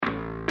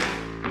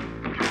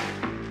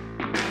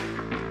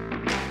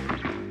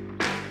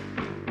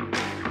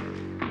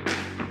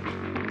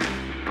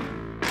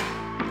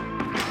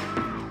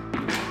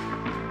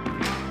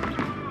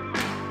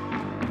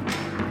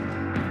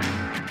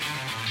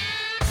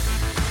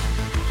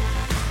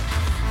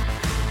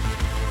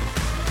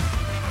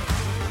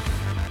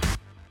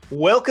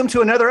Welcome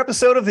to another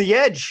episode of The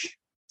Edge.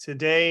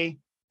 Today,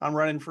 I'm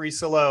running free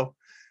solo.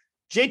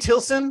 Jay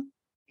Tilson,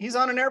 he's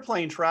on an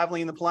airplane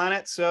traveling the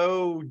planet,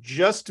 so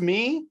just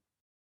me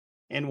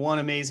and one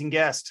amazing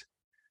guest.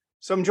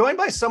 So I'm joined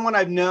by someone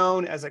I've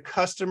known as a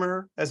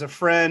customer, as a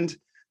friend,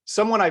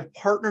 someone I've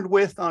partnered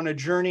with on a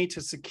journey to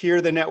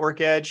secure the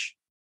network edge.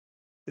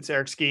 It's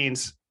Eric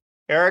Skeens.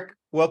 Eric,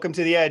 welcome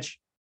to The Edge.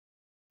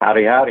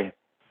 Howdy, howdy.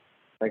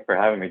 Thanks for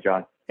having me,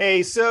 John.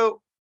 Hey,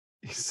 so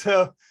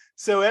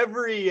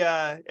every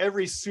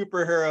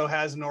superhero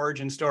has an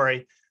origin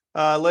story.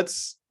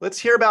 Let's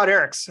hear about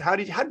Eric's. How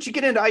did you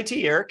get into IT,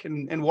 Eric,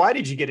 and why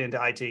did you get into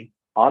IT?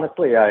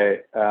 Honestly, I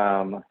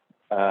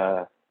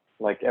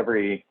like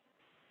every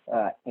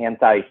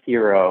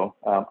anti-hero,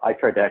 I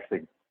tried to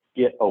actually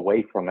get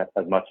away from it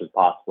as much as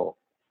possible.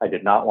 I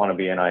did not want to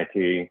be in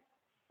IT.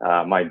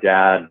 My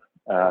dad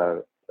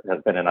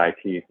has been in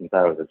IT since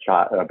I was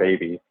a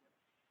baby.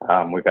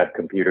 We've had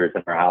computers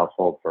in our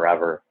household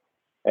forever.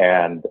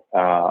 And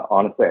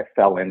honestly, I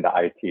fell into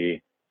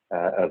IT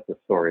as the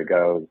story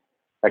goes.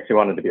 I actually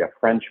wanted to be a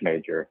French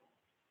major,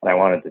 and I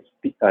wanted to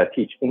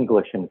teach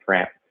English in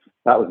France.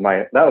 That was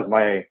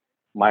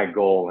my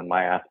goal and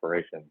my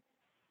aspiration.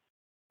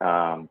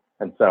 And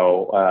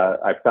so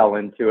I fell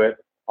into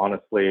it,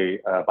 honestly,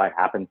 by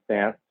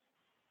happenstance.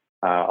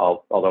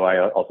 Although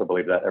I also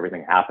believe that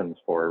everything happens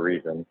for a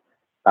reason.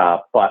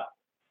 But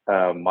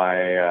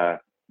I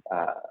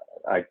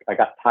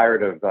got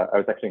tired of, I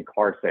was actually in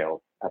car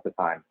sales at the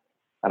time,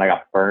 and I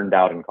got burned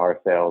out in car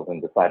sales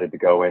and decided to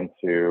go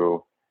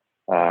into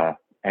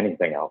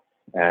anything else,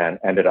 and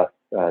ended up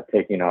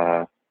taking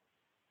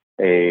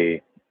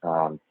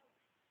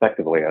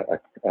effectively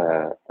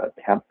a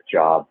temp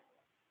job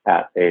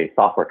at a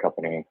software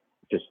company,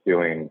 just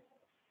doing,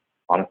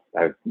 honestly,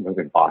 I was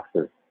moving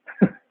boxes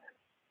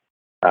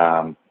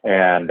and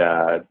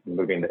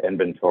moving the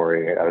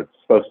inventory. I was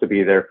supposed to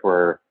be there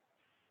for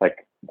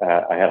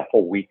I had a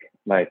whole week.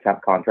 My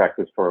temp contract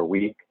was for a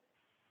week.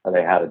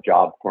 They had a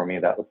job for me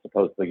that was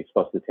supposed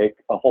to take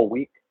a whole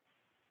week.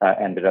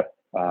 Ended up,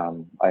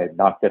 I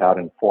knocked it out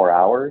in 4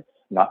 hours,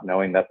 not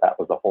knowing that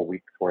was a whole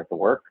week's worth of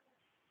work.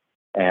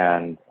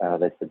 And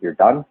they said, "You're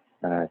done?"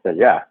 And I said,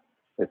 "Yeah."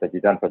 They said, "You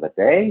done for the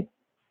day?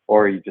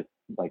 Or are you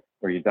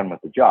done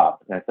with the job?"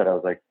 And I said, I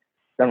was like,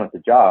 "Done with the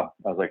job."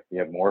 I was like, "Do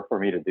you have more for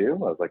me to do?"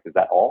 I was like, "Is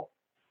that all?"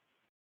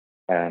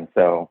 And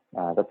so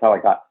that's how I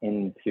got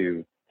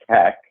into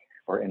tech,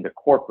 or into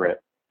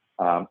corporate.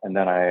 And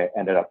then I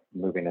ended up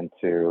moving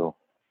into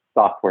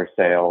software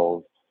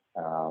sales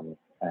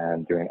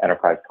and doing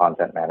enterprise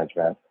content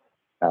management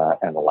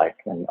and the like.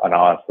 And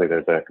honestly,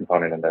 there's a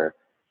component in there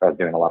where I was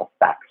doing a lot of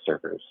fax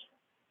servers,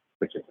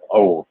 which is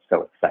so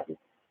exciting.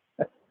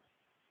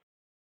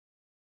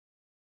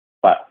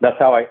 But that's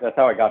how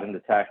I got into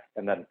tech.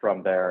 And then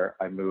from there,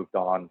 I moved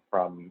on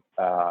from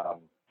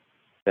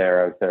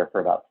there. I was there for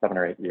about 7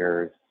 or 8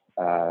 years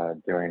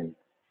doing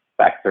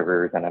fax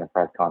servers and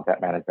enterprise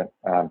content management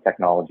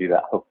technology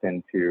that hooked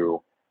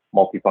into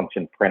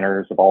multifunction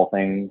printers of all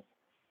things,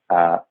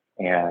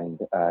 and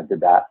did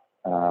that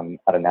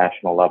at a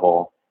national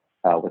level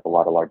with a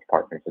lot of large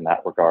partners in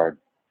that regard.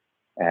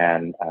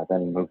 And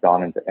then moved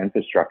on into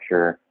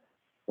infrastructure,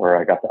 where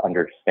I got to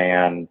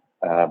understand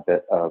a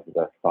bit of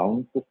the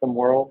phone system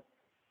world,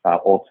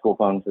 old school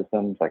phone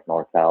systems like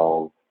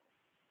Nortel,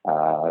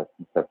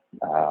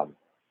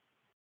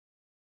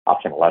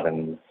 Option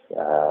 11s,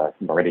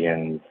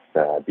 Meridians,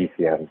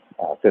 BCM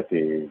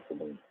 50s,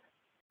 and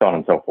so on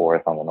and so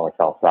forth on the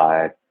Nortel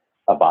side.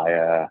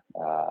 Avaya,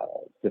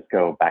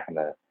 Cisco back in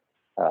the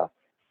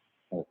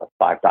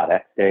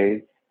 5.x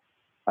days,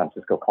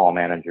 Cisco Call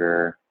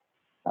Manager,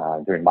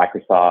 doing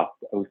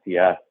Microsoft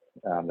OCS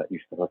that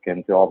used to hook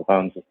into all the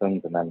phone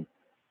systems, and then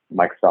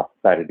Microsoft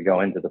decided to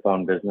go into the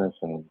phone business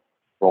and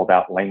rolled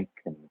out Lync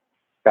and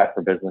Skype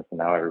for Business, and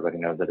now everybody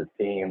knows it as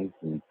Teams,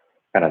 and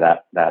kind of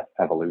that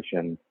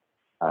evolution,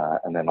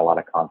 and then a lot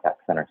of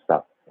contact center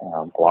stuff,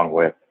 along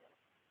with,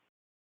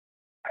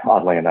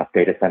 oddly enough,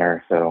 data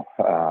center. So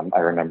I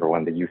remember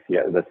when the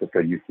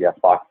Cisco UCS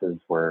boxes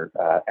were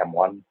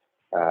M1,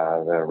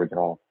 the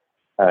original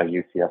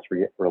UCS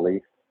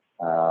release,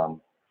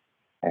 and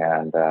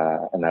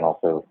then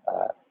also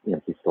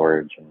EMP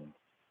storage and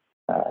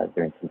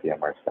doing some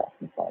VMware stuff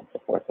and so on and so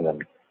forth, and then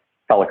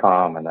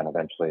telecom, and then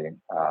eventually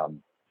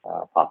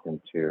popped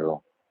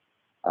into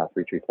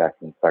 3Tree Tech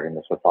and starting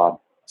this with Bob.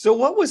 So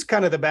what was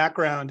kind of the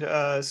background?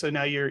 So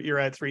now you're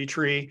at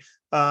 3Tree,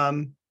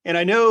 and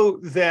I know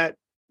that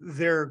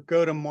their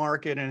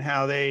go-to-market and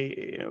how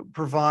they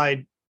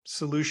provide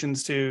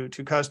solutions to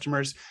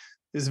customers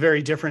is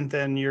very different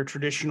than your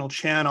traditional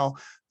channel.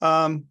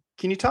 Can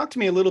you talk to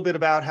me a little bit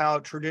about how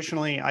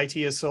traditionally IT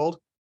is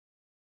sold?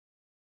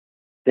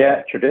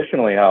 Yeah,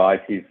 traditionally how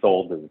IT is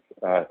sold is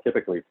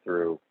typically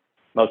through,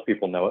 most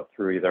people know it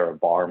through either a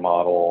VAR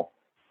model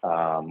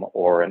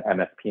or an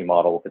MSP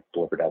model if it's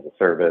delivered as a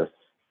service.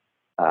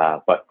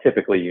 But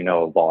typically,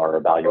 a VAR, a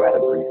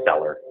value-added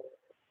reseller.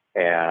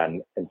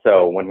 And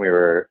so when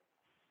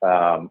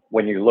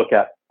you look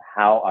at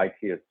how IT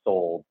is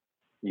sold,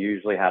 you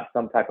usually have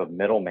some type of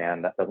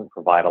middleman that doesn't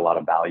provide a lot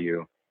of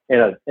value.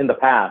 In the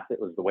past,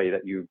 it was the way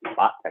that you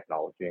bought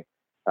technology.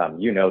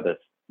 This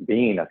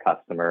being a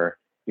customer,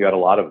 you had a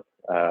lot of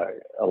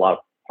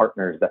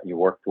partners that you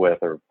worked with,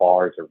 or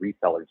VARs or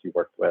resellers you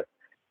worked with,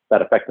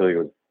 that effectively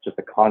was just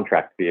a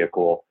contract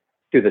vehicle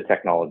to the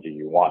technology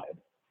you wanted.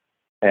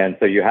 And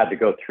so you had to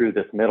go through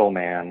this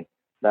middleman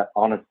that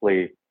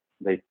honestly,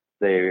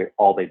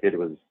 all they did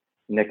was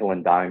nickel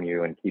and dime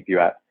you and keep you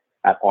at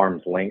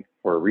arm's length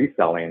for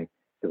reselling,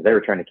 because they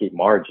were trying to keep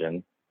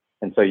margin.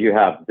 And so you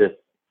have this,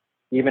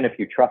 even if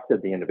you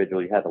trusted the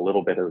individual, you had a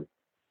little bit of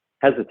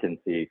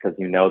hesitancy, because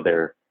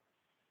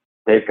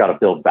they've got to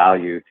build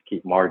value to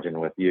keep margin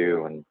with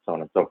you, and so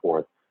on and so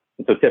forth.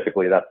 And so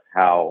typically that's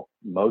how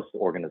most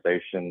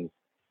organizations,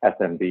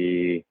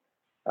 SMB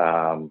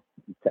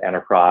to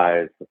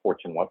enterprise, the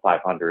Fortune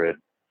 500,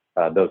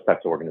 those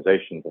types of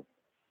organizations have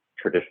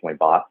traditionally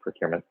bought.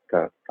 Procurement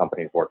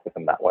companies work with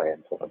them that way,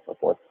 and so on and so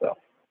forth. So.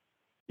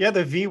 Yeah,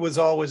 the V was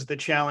always the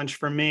challenge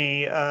for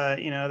me.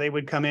 They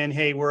would come in,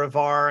 hey, we're a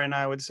VAR, and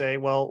I would say,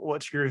 well,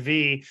 what's your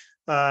V?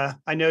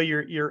 I know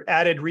you're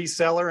added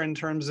reseller in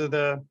terms of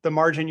the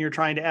margin you're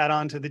trying to add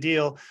on to the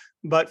deal,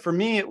 but for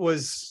me, it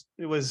was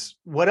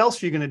what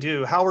else are you going to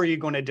do? How are you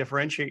going to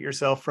differentiate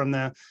yourself from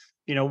the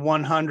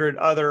 100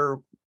 other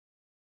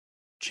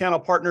channel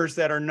partners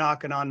that are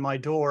knocking on my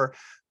door?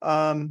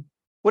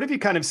 What have you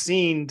kind of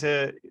seen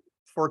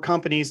for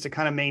companies to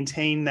kind of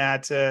maintain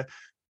that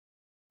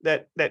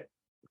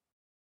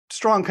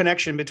strong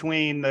connection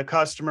between the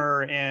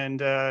customer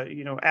and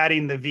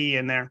adding the V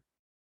in there?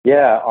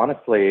 Yeah,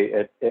 honestly,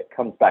 it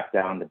comes back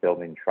down to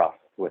building trust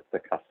with the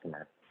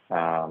customer,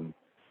 and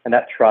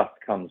that trust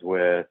comes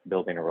with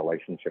building a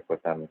relationship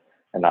with them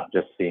and not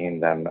just seeing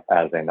them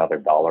as another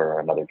dollar or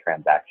another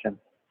transaction.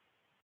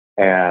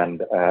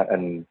 And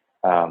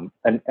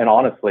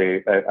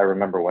honestly, I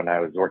remember when I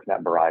was working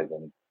at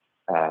Verizon,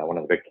 one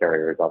of the big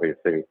carriers,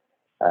 obviously,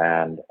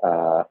 and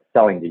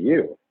selling to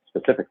you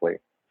specifically.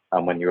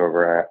 When you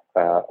were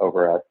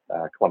over at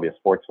Columbia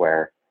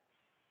Sportswear.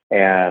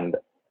 And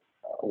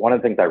one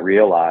of the things I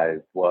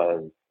realized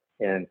was,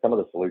 in some of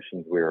the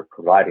solutions we were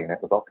providing, it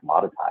was all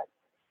commoditized.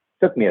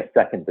 It took me a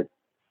second to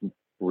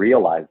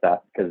realize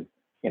that, because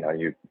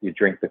you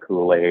drink the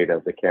Kool-Aid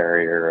of the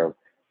carrier of,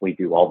 we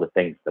do all the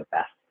things the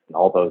best and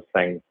all those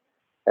things.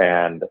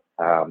 And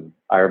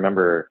I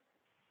remember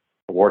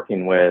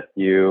working with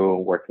you,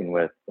 working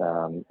with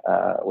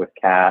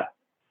Kat,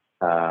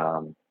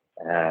 and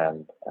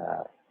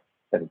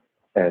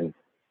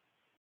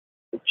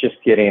just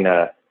getting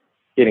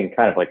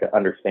kind of like an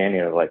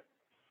understanding of, like,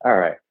 all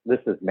right, this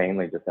is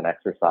mainly just an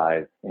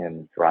exercise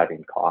in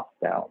driving costs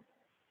down,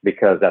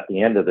 because at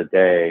the end of the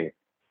day,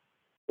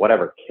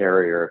 whatever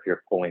carrier, if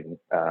you're pulling,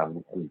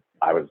 when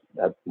I was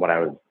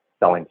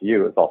selling to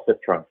you, it's all SIP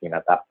trunking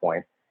at that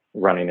point,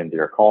 running into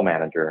your call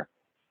manager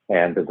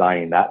and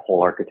designing that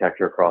whole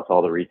architecture across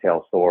all the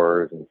retail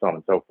stores and so on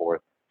and so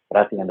forth.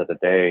 But at the end of the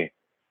day,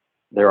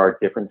 there are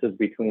differences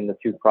between the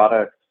two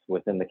products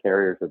within the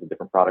carriers, or the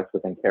different products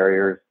within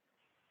carriers.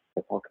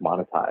 It's all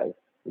commoditized.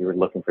 You were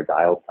looking for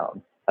dial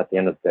tones. At the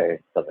end of the day,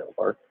 it doesn't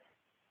work.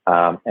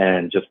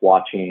 And just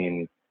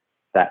watching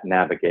that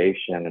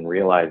navigation and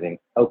realizing,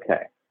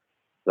 okay,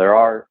 there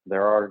are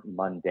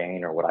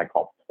mundane, or what I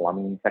call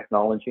plumbing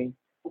technology,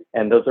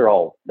 and they're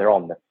all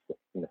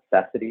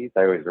necessities.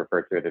 I always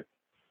refer to it,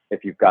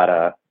 if you've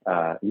got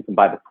you can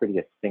buy the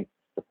prettiest sinks,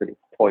 the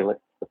prettiest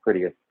toilets, the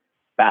prettiest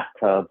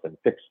bathtubs and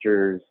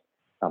fixtures,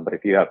 but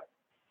if you have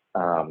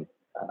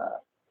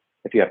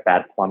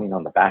bad plumbing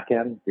on the back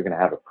end, you're going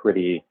to have a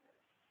pretty.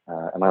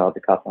 Am I allowed to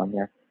cuss on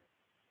here?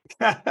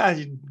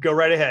 Go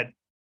right ahead.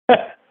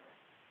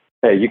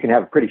 Hey, you can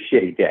have a pretty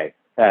shitty day,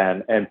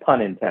 and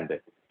pun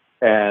intended.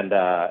 And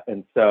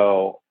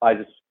so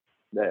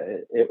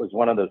it was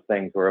one of those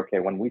things where, okay,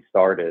 when we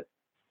started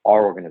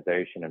our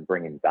organization and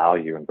bringing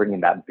value and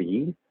bringing that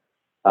V,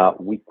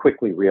 we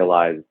quickly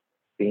realized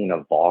being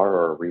a VAR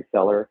or a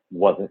reseller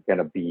wasn't going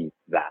to be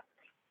that.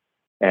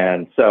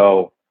 And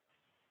so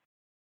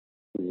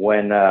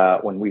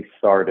when we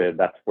started,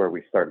 that's where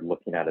we started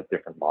looking at a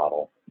different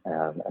model,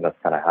 and that's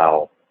kind of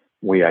how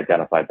we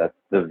identified that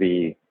the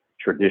V,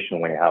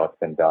 traditionally how it's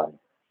been done,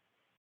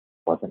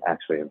 wasn't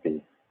actually a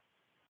V.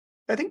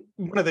 I think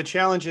one of the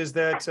challenges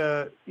that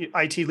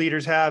IT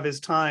leaders have is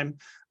time.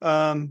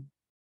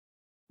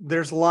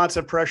 There's lots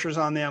of pressures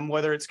on them,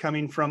 whether it's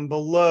coming from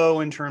below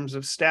in terms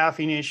of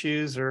staffing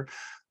issues, or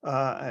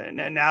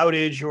an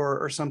outage,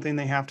 or something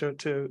they have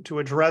to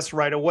address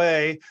right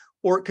away,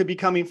 or it could be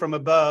coming from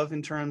above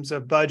in terms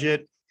of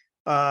budget,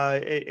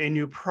 a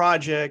new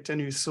project, a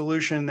new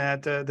solution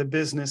that the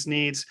business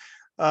needs.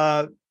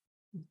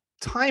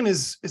 Time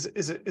is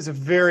a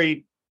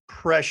very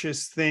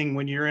precious thing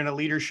when you're in a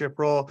leadership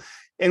role.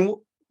 And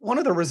one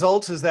of the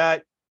results is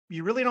that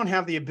you really don't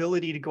have the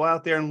ability to go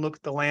out there and look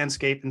at the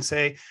landscape and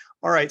say,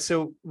 all right,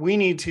 so we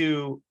need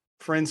to,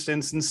 for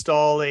instance,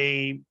 install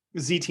a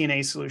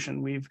ZTNA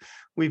solution.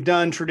 We've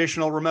done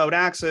traditional remote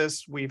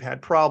access. We've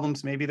had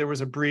problems. Maybe there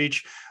was a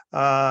breach,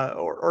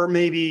 or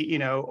maybe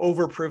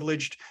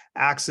overprivileged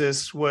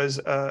access was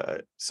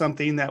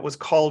something that was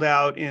called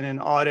out in an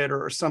audit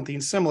or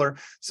something similar.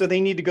 So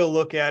they need to go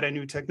look at a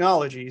new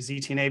technology,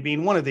 ZTNA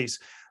being one of these.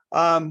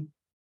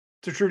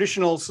 The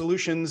traditional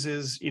solutions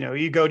is,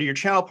 you go to your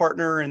channel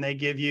partner and they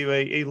give you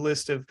a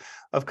list of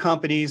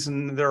companies,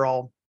 and they're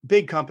all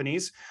big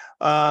companies.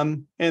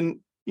 And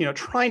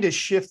trying to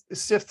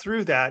sift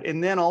through that,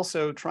 and then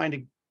also trying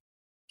to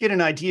get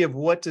an idea of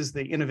what does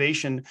the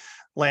innovation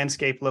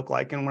landscape look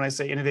like. And when I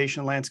say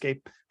innovation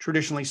landscape,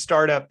 traditionally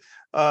startup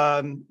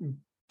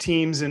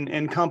teams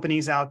and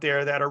companies out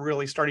there that are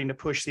really starting to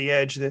push the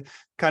edge, the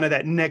kind of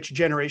that next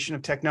generation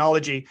of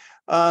technology.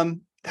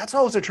 That's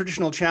always a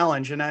traditional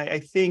challenge. And I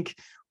think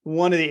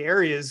one of the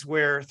areas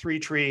where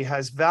 3Tree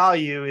has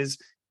value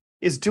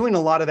is doing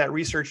a lot of that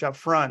research up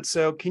front.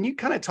 So can you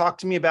kind of talk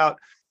to me about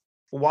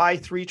why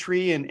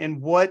 3Tree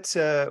and what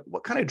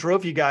kind of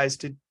drove you guys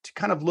to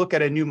kind of look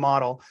at a new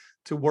model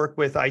to work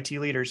with IT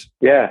leaders?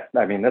 Yeah,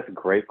 I mean, that's a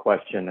great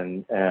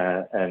question.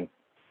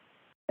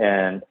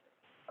 And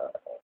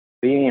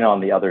being on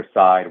the other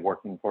side,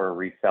 working for a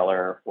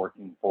reseller,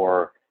 working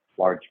for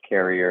large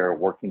carrier,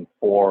 working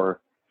for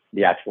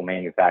the actual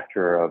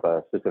manufacturer of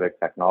a specific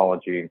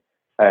technology,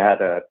 I had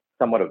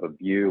somewhat of a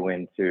view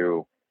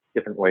into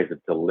different ways of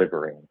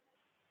delivering.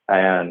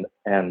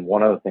 And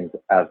one of the things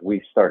as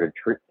we started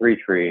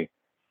 3Tree,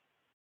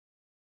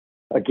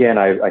 again,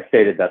 I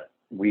stated that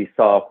we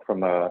saw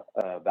from a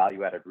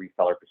value-added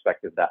reseller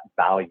perspective that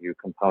value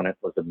component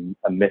was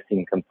a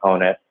missing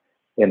component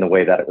in the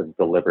way that it was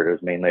delivered. It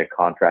was mainly a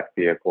contract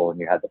vehicle, and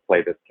you had to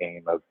play this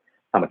game of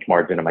how much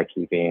margin am I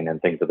keeping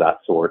and things of that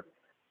sort.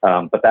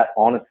 But that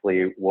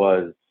honestly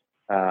was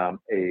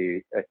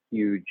a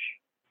huge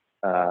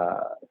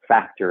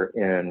factor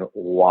in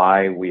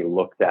why we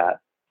looked at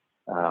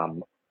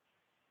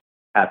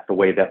the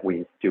way that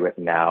we do it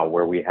now,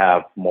 where we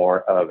have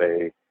more of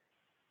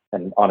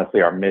and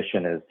honestly, our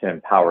mission is to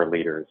empower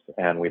leaders,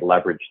 and we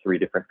leverage 3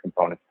 different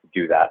components to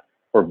do that,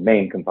 or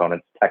main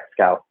components: Tech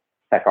Scout,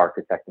 Tech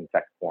Architect, and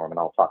Tech Forum, and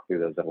I'll talk through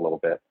those in a little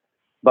bit.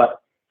 But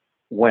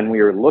when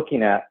we were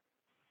looking at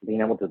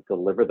being able to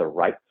deliver the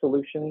right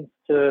solutions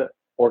to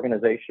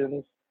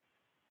organizations,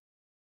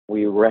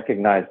 we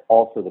recognized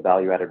also the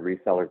value-added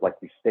resellers, like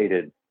you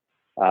stated,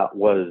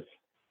 was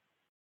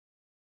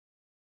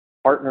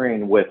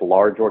partnering with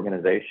large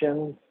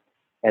organizations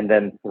and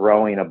then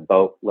throwing a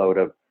boatload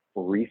of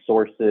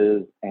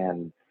resources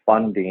and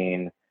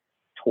funding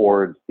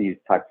towards these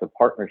types of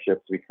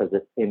partnerships because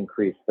it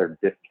increased their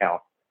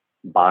discount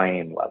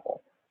buying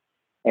level.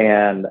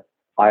 And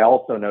I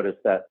also noticed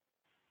that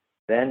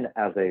then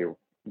as a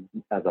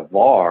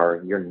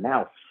VAR, you're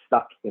now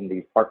stuck in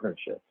these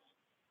partnerships.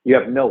 You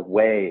have no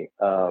way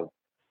of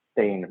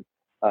staying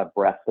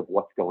abreast of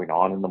what's going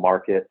on in the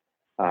market,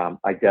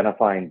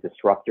 identifying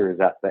disruptors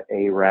at the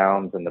A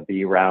rounds and the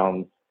B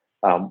rounds,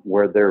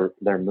 where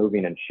they're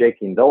moving and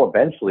shaking. They'll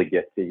eventually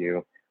get to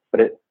you,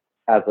 but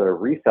as a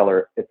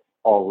reseller,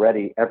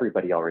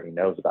 everybody already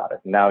knows about it.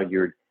 Now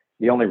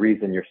the only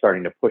reason you're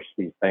starting to push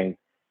these things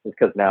is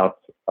because now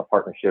it's a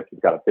partnership.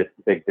 You've got a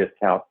big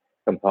discount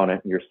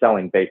component, and you're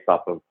selling based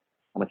off of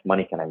how much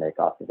money can I make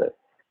off of it.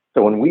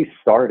 So when we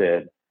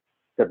started,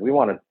 said we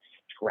want to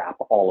scrap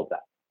all of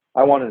that.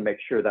 I wanted to make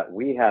sure that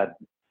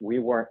we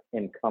weren't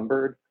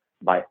encumbered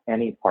by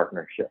any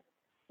partnership,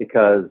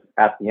 because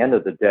at the end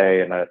of the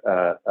day, and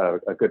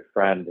a good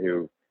friend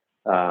who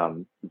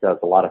does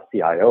a lot of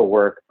CIO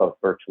work, both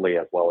virtually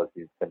as well as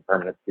he's been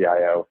permanent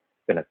CIO,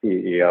 been a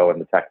CEO in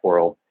the tech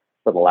world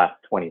for the last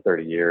 20,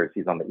 30 years.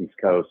 He's on the East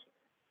Coast.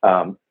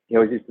 He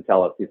always used to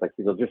tell us, he's like,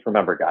 just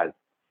remember, guys,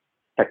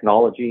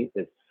 technology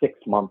is 6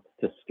 months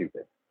to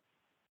stupid.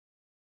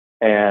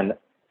 And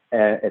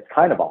it's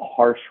kind of a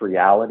harsh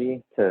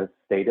reality to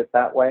state it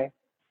that way.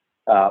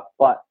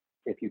 But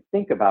if you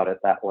think about it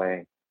that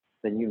way,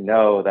 then you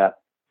know that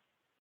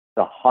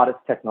the hottest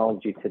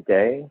technology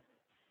today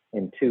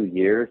in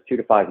 2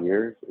 to 5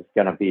 years is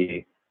going to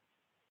be,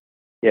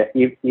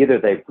 either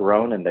they've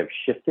grown and they've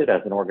shifted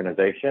as an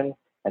organization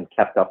and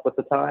kept up with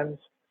the times,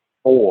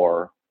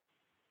 or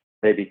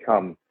they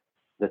become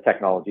the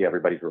technology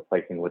everybody's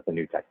replacing with the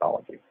new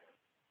technology.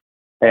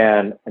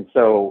 And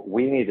so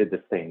we needed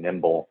to stay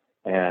nimble.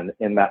 And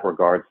in that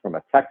regards, from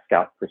a Tech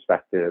Scout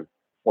perspective,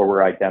 where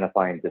we're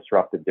identifying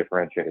disruptive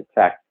differentiated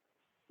tech,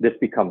 this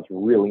becomes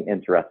really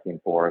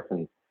interesting for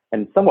us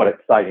and somewhat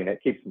exciting.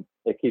 It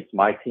keeps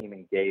my team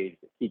engaged.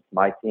 It keeps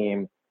my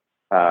team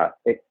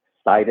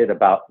excited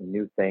about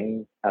new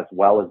things, as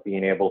well as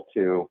being able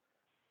to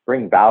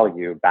bring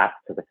value back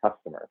to the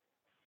customer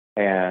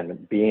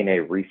and being a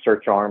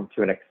research arm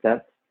to an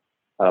extent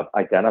of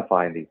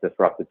identifying these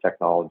disruptive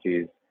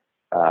technologies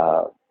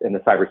in the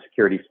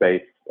cybersecurity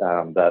space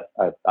that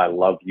I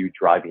love you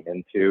driving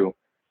into,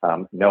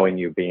 knowing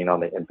you being on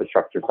the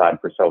infrastructure side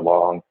for so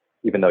long.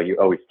 Even though you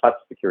always touch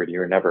security,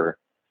 you're never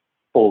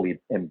fully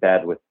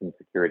embed within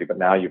security. But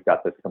now you've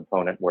got this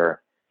component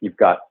where you've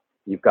got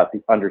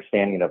the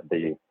understanding of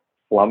the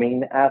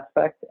plumbing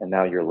aspect, and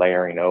now you're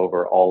layering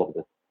over all of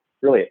this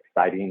really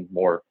exciting,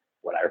 more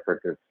what I refer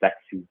to as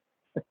sexy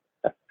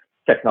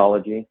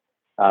technology.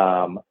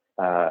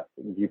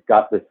 You've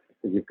got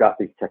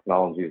these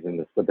technologies and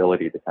this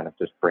ability to kind of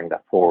just bring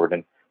that forward.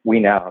 And we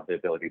now have the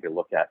ability to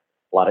look at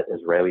a lot of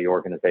Israeli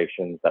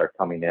organizations that are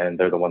coming in.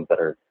 They're the ones that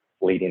are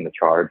leading the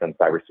charge on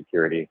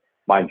cybersecurity.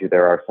 Mind you,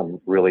 there are some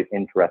really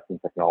interesting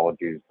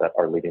technologies that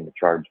are leading the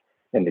charge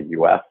in the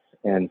US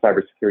in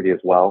cybersecurity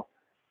as well.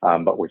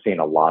 But we're seeing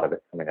a lot of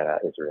it coming out of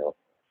Israel.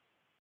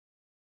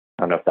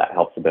 I don't know if that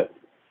helps a bit.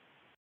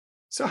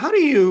 So how do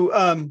you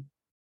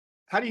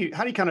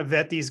kind of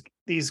vet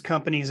these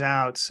companies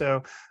out?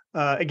 So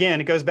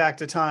again, it goes back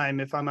to time.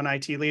 If I'm an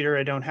IT leader,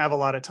 I don't have a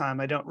lot of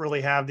time. I don't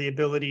really have the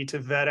ability to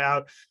vet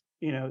out,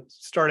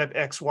 startup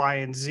X, Y,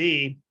 and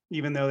Z,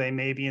 even though they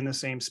may be in the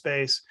same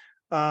space.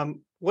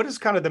 What is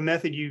kind of the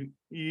method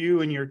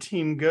you and your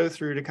team go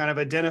through to kind of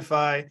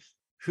identify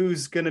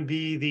who's going to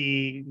be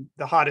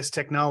the hottest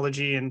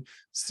technology in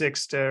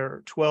 6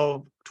 to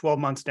 12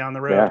 months down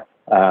the road?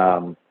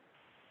 Yeah.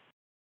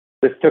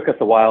 This took us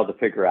a while to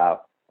figure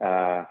out.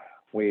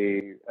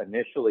 We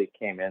initially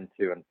came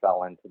into and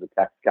fell into the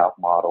Tech Scout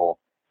model.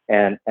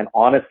 And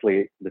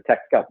honestly, the Tech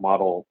Scout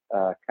model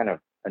kind of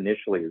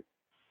initially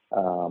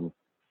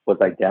was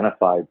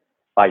identified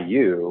by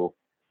you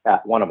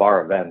at one of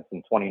our events in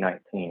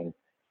 2019.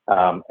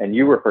 And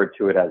you referred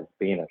to it as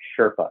being a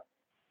Sherpa.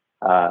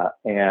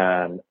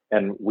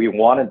 And we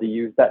wanted to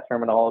use that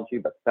terminology,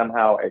 but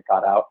somehow it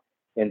got out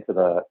into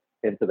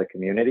the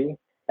community,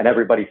 and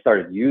everybody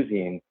started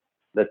using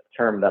the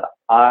term that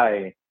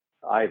I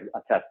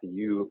attest to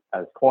you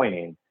as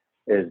coining,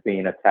 is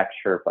being a tech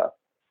Sherpa,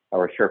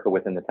 or a Sherpa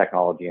within the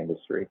technology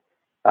industry.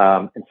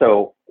 And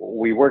so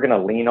we were going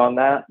to lean on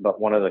that, but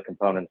one of the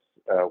components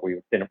we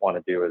didn't want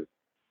to do is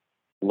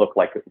look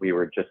like we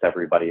were just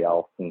everybody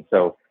else. And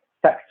so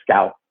Tech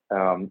Scout,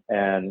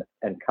 and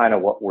kind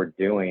of what we're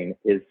doing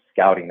is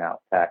scouting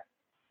out tech.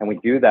 And we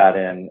do that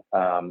in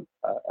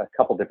a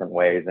couple different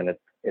ways, and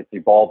it's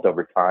evolved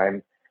over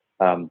time.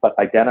 But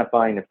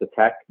identifying if the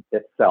tech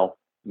itself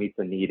meets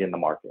a need in the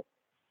market,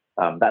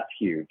 that's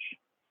huge.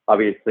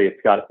 Obviously, it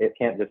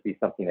can't just be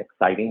something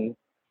exciting,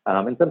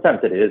 and sometimes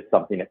it is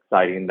something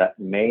exciting that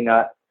may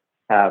not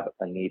have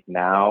a need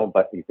now,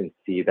 but you can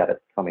see that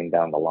it's coming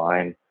down the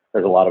line.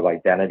 There's a lot of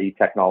identity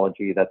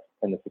technology that's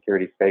in the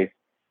security space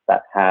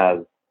that has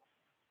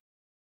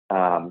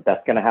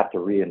that's going to have to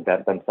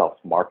reinvent themselves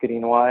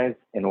marketing-wise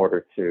in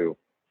order to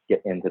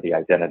get into the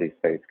identity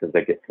space, because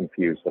they get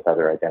confused with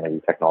other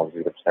identity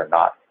technologies, which they're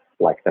not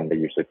like them. They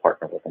usually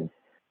partner with them.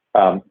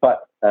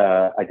 But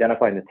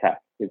identifying the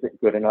tech, is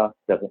it good enough?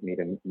 Doesn't meet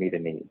a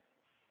need.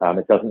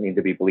 It doesn't need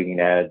to be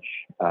bleeding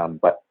edge,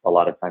 but a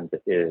lot of times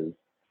it is.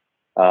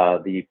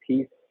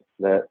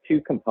 The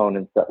two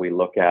components that we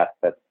look at,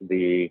 that's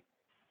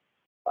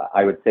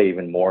I would say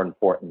even more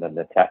important than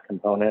the tech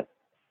component,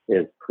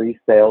 is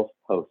pre-sales,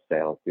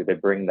 post-sales. Do they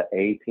bring the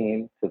A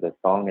team to the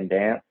song and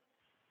dance?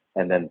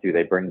 And then do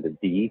they bring the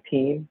D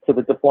team to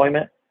the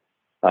deployment?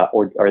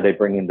 Or are they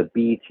bringing the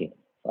B team?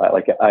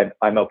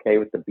 I'm okay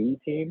with the B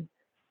team,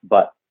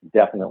 but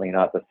definitely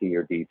not the C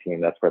or D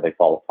team. That's where they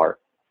fall apart.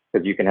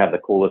 Because you can have the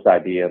coolest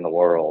idea in the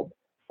world,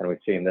 and we've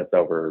seen this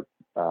over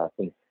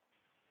since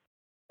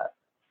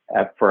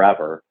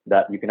forever,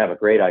 that you can have a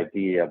great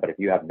idea, but if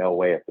you have no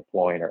way of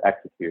deploying or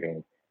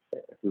executing,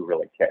 who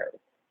really cares?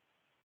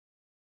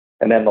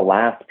 And then the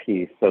last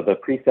piece, so the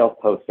pre-sales,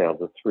 post-sales,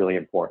 it's really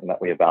important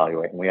that we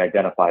evaluate, and we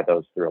identify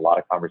those through a lot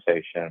of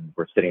conversation.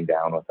 We're sitting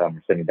down with them,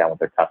 we're sitting down with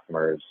their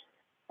customers.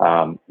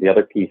 The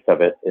other piece of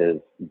it is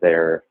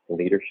their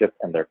leadership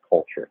and their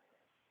culture.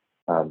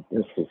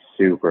 This is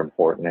super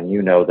important, and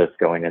you know this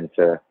going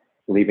into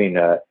leaving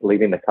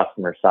the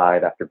customer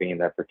side after being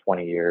there for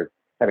 20 years,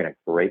 having a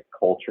great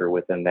culture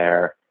within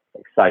there,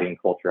 exciting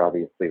culture.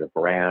 Obviously, the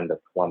brand of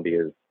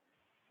Columbia is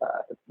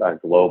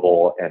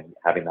global, and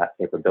having that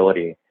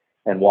capability.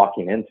 And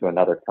walking into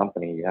another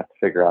company, you have to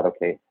figure out,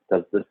 okay,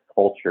 is this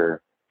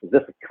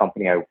a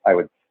company I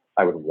would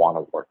want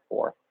to work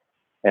for?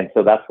 And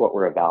so that's what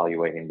we're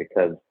evaluating,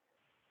 because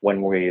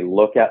when we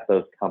look at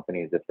those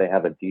companies, if they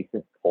have a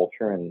decent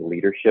culture and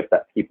leadership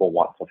that people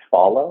want to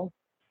follow,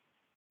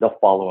 they'll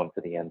follow them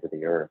to the end of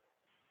the earth,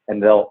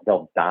 and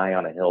they'll die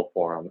on a hill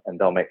for them, and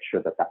they'll make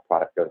sure that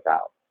product goes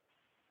out.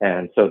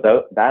 And so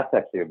that's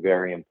actually a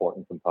very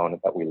important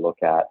component that we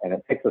look at, and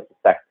it takes us a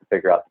sec to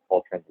figure out the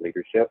culture and the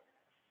leadership.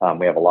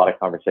 We have a lot of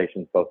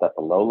conversations both at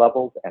the low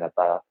levels and at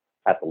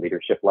the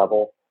leadership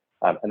level.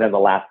 And then the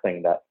last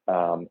thing that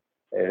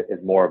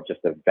is more of just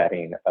a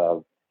vetting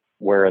of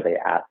where are they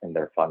at in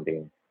their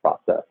funding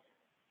process.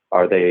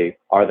 Are they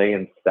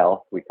in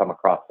stealth? We come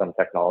across some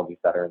technologies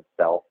that are in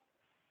stealth.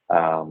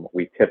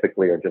 We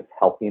typically are just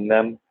helping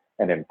them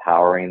and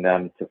empowering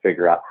them to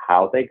figure out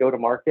how they go to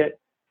market.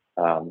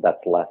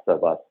 That's less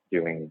of us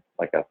doing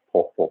like a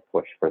full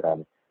push for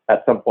them.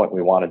 At some point,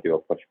 we want to do a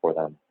push for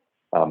them.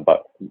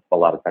 But a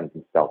lot of times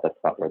in stealth, that's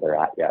not where they're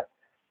at yet.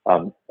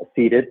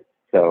 Seeded,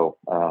 so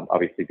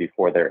obviously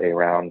before their A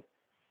round,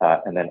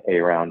 And then A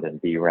round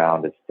and B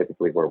round is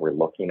typically where we're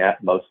looking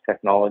at most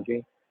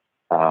technology.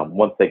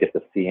 Once they get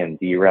to C and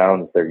D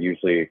rounds, they're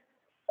usually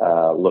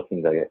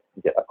looking to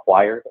get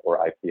acquired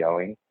or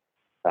IPOing.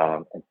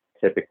 And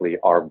typically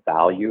our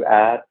value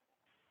add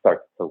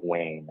starts to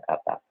wane at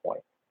that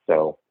point.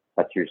 So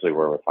that's usually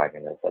where we're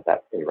finding is at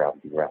that A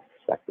round, B round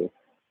perspective.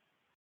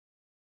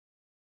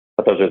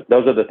 But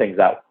those are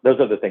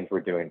the things we're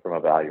doing from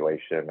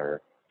evaluation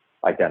or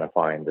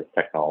identifying this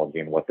technology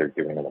and what they're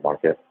doing in the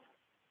market.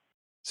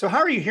 So how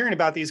are you hearing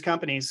about these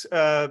companies?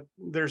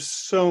 There's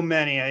so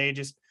many.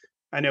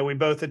 I know we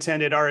both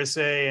attended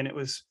RSA, and it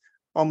was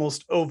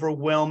almost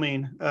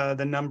overwhelming,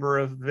 the number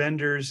of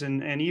vendors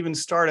and even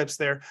startups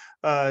there.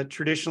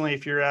 Traditionally,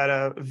 if you're at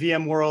a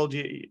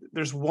VMworld,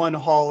 there's one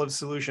hall of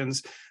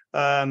solutions.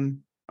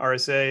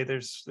 RSA,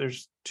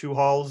 there's two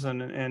halls,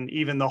 and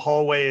even the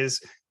hallway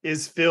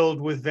is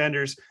filled with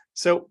vendors.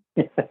 So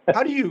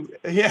how do you,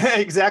 yeah,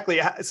 exactly.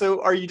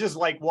 So are you just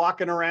like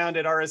walking around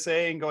at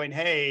RSA and going,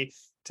 hey,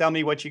 tell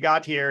me what you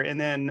got here, and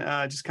then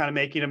just kind of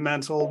making a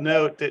mental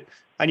note that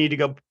I need to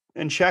go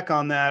and check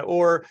on that?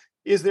 Or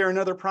is there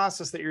another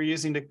process that you're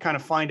using to kind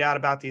of find out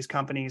about these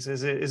companies?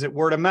 Is it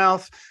word of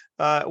mouth,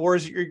 or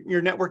is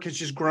your network has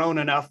just grown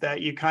enough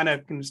that you kind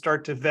of can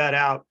start to vet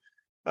out,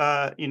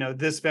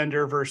 this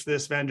vendor versus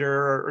this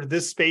vendor, or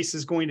this space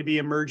is going to be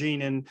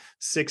emerging in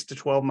 6 to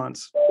 12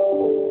 months?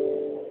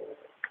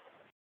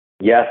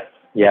 Yes,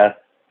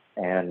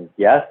 and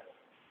yes,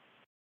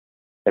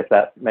 if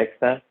that makes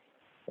sense.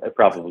 It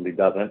probably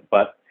doesn't,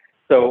 but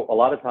so a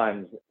lot of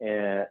times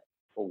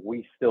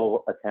we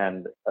still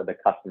attend the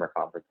customer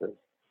conferences.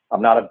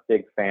 I'm not a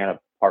big fan of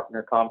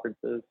partner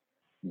conferences,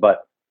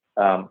 but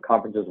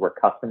conferences where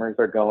customers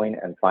are going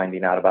and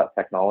finding out about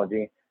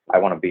technology, I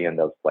want to be in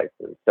those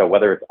places. So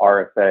whether it's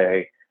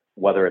RSA,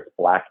 whether it's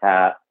Black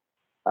Hat,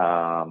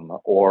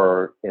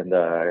 or in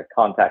the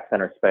contact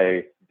center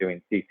space,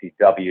 doing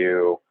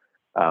CCW,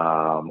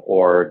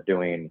 or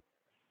doing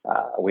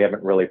we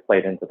haven't really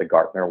played into the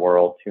Gartner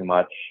world too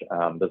much.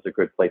 Those are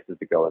good places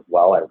to go as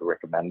well. I would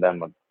recommend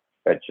them.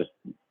 It's just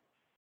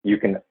you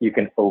can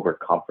over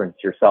conference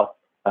yourself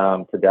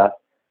to death.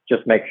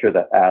 Just make sure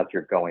that as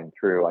you're going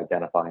through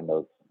identifying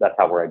those, that's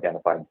how we're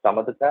identifying some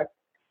of the tech.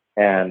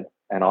 And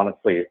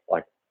honestly,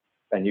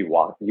 you've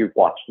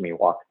watched me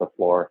walk the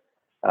floor.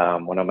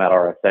 When I'm at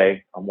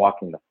RSA, I'm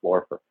walking the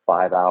floor for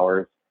 5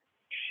 hours,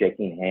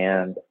 shaking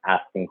hands,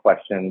 asking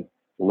questions,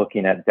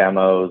 looking at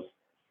demos.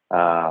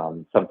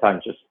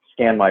 Sometimes just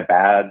scan my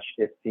badge.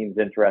 It seems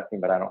interesting,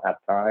 but I don't have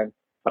time.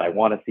 But I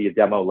want to see a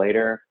demo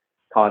later.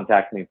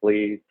 Contact me,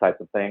 please, type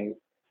of things.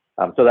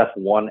 So that's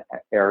one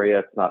area.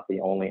 It's not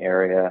the only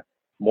area.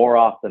 More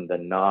often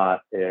than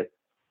not, it's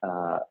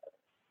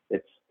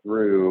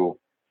through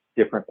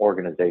different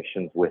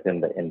organizations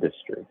within the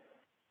industry.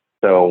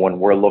 So when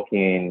we're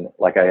looking,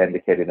 like I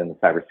indicated in the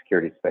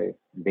cybersecurity space,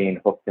 being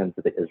hooked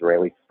into the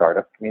Israeli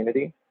startup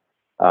community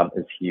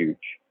is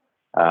huge.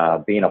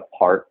 Being a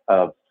part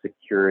of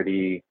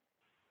security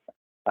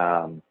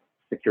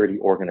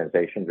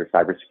organizations or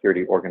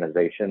cybersecurity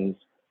organizations,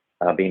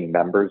 being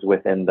members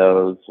within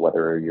those,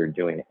 whether you're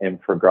doing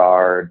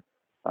InfraGard,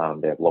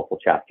 they have local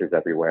chapters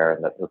everywhere,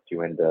 and that hooks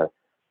you into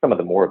some of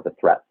the more of the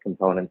threat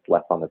components,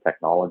 less on the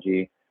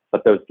technology,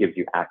 but those gives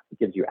you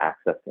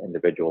access to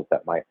individuals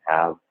that might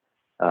have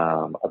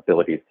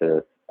abilities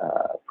to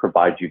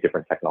provide you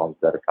different technologies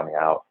that are coming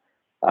out.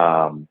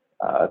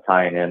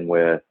 Tying in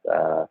with,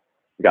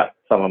 we got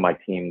some of my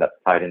team that's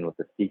tied in with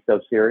the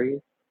CISO series,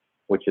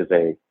 which is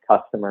a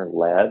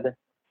customer-led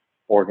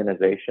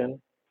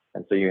organization.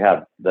 And so you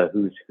have the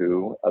who's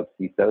who of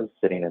CISOs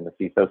sitting in the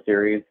CISO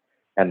series,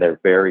 and they're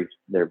very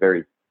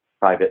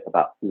private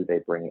about who they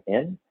bring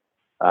in,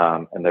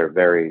 and they're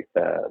very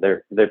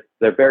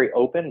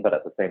open, but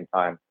at the same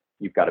time,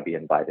 you've got to be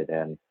invited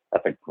in.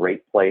 That's a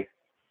great place.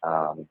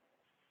 And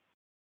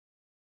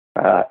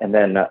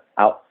then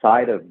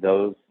outside of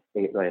those,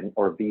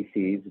 or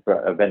VCs,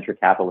 venture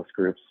capitalist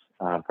groups,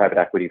 private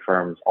equity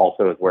firms,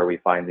 also is where we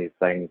find these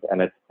things,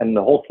 and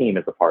the whole team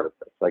is a part of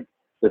this. Like,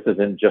 this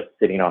isn't just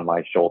sitting on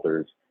my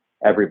shoulders.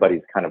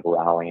 Everybody's kind of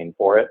rallying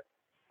for it.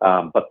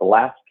 But the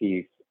last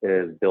piece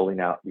is building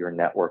out your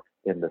network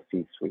in the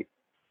C-suite.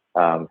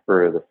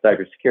 For the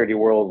cybersecurity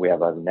world, we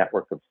have a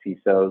network of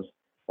CISOs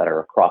that are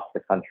across the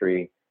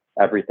country,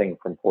 everything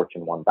from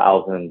Fortune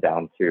 1000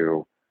 down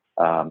to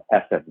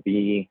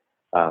SFB,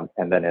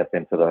 and then up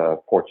into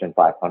the Fortune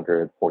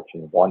 500,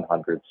 Fortune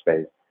 100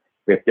 space.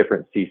 We have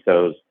different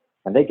CISOs,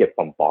 and they get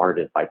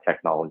bombarded by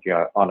technology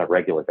on a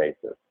regular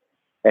basis.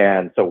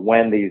 And so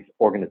when these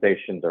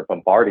organizations are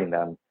bombarding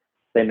them,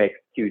 they make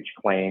huge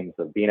claims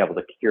of being able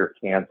to cure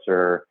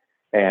cancer,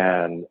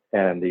 and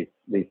these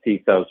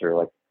CISOs are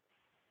like,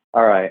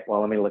 all right,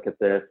 well, let me look at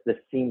this. This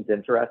seems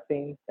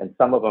interesting. And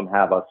some of them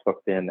have us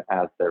hooked in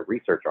as their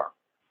research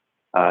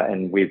arm.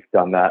 And we've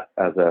done that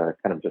as a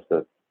kind of just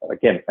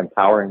again,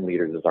 empowering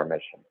leaders is our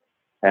mission.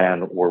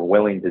 And we're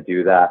willing to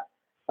do that,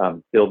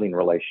 building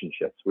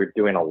relationships. We're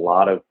doing a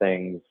lot of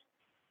things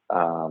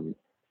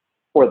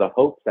for the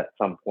hopes at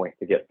some point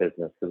to get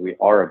business, because we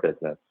are a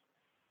business.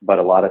 but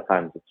a lot of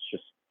times it's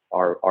just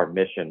our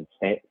mission,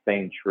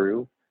 staying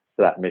true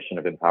to that mission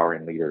of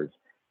empowering leaders.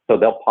 So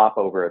they'll pop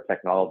over a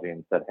technology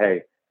and said,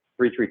 hey,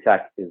 33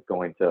 Tech is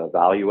going to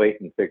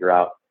evaluate and figure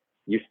out,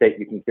 you state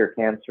you can cure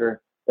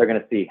cancer. They're going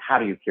to see, how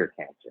do you cure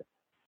cancer?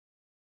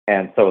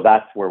 And so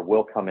that's where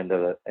we'll come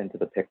into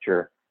the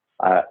picture,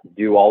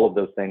 do all of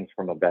those things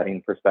from a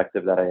vetting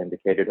perspective that I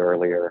indicated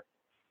earlier.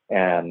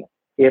 And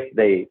if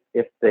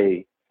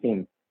they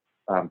seem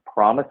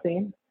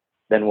promising,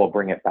 then we'll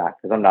bring it back,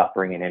 because I'm not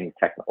bringing any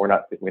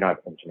we don't have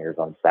engineers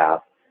on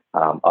staff.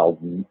 I'll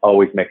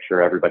always make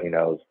sure everybody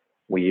knows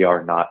we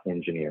are not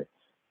engineers.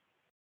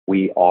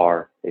 We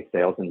are a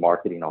sales and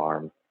marketing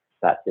arm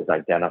that is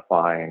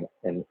identifying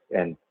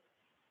and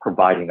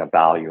providing a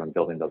value and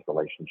building those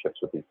relationships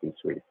with these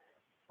C-suites.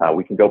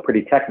 We can go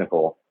pretty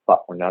technical,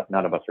 but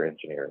none of us are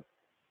engineers.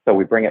 So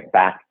we bring it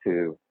back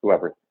to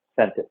whoever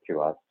sent it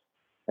to us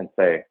and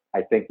say,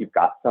 I think you've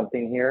got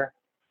something here.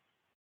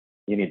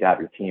 You need to have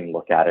your team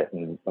look at it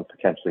and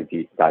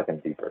potentially dive in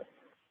deeper.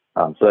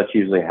 So that's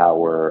usually how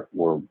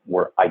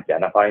we're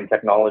identifying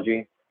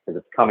technology, because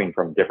it's coming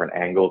from different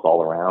angles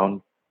all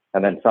around.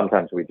 And then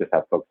sometimes we just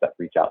have folks that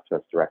reach out to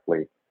us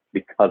directly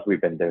because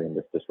we've been doing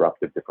this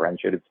disruptive,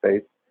 differentiated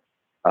space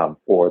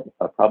for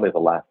probably the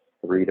last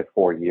 3 to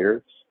 4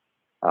 years.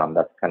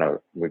 That's kind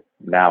of,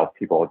 now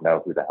people would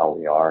know who the hell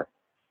we are,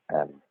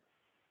 and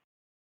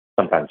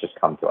sometimes just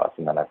come to us,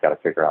 and then I've got to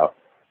figure out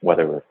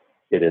whether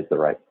it is the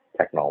right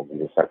technology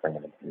to start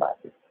bringing into the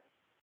masses.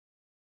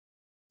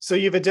 So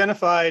you've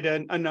identified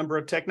a number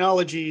of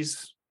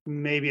technologies.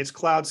 Maybe it's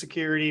cloud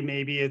security,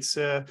 maybe it's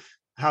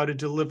how to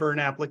deliver an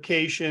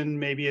application,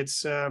 maybe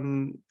it's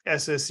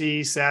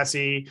SSE,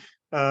 SASE,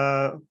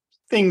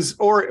 things,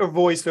 or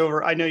voice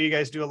over. I know you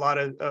guys do a lot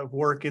of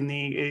work in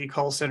the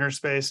call center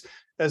space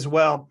as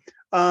well.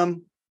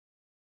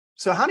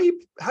 So how do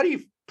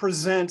you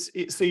present?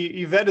 So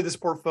you vetted this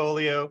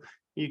portfolio.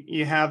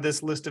 You have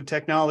this list of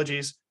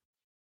technologies.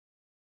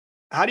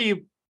 How do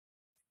you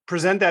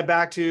present that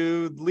back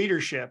to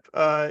leadership?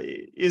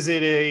 Is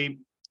it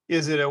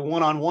a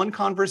one-on-one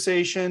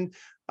conversation?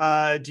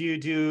 Do you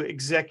do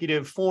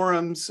executive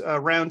forums,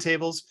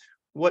 roundtables?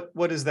 What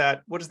does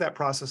that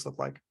process look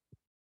like?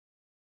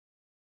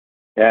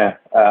 Yeah,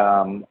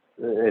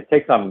 it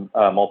takes on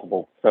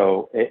multiple.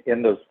 So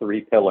in those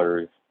 3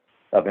 pillars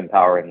of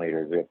empowering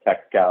leaders, we have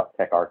Tech Scout,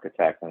 Tech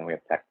Architect, and then we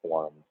have Tech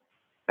Forums.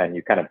 And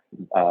you kind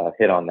of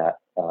hit on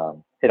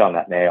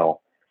that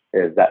nail.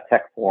 Is that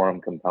Tech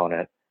Forum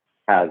component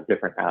has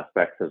different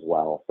aspects as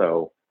well.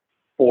 So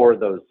for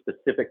those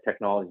specific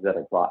technologies that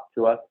are brought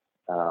to us,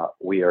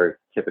 we are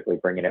typically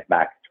bringing it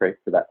back straight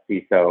to that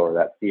CISO or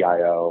that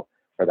CIO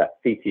or that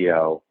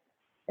CTO,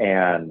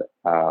 and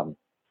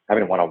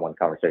having a one-on-one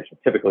conversation.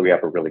 Typically, we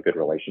have a really good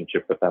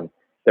relationship with them.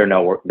 They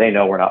know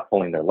we're not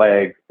pulling their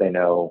legs. They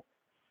know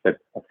that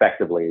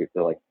effectively,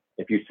 they're like,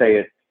 if you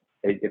say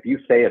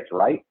it's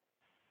right,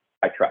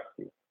 I trust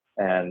you,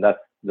 and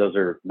those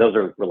are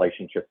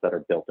relationships that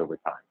are built over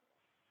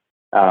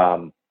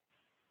time.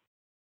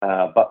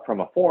 But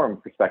from a forum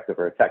perspective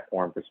or a tech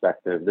forum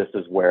perspective, this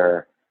is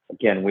where,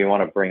 again, we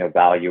want to bring a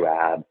value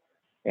add,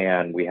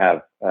 and we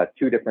have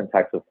 2 different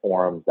types of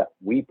forums that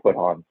we put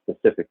on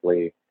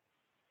specifically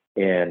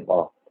in,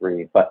 well,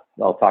 3, but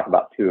I'll talk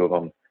about 2 of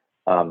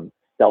them.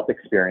 Stealth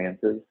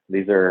experiences.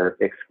 These are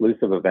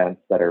exclusive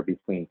events that are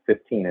between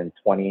 15 and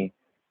 20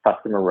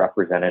 customer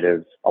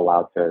representatives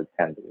allowed to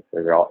attend these.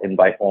 They're all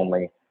invite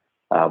only.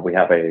 We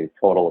have a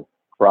total of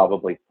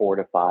probably 4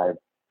 to 5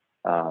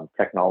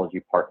 technology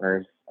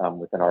partners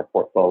within our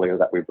portfolio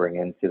that we bring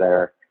into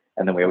there.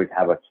 And then we always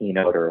have a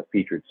keynote or a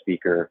featured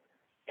speaker,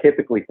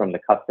 typically from the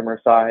customer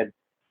side,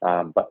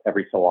 but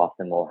every so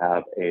often we'll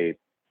have a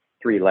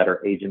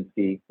 3-letter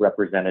agency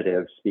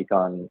representative speak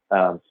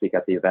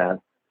at the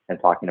event and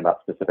talking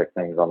about specific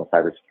things on the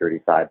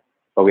cybersecurity side.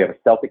 But we have a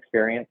stealth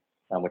experience,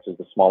 which is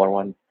the smaller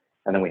one.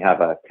 And then we have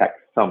a tech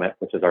summit,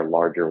 which is our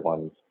larger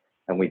ones.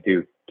 And we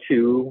do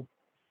 2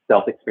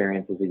 stealth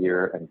experiences a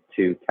year and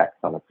 2 tech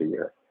summits a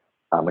year.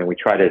 And we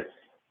try to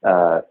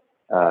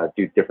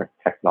do different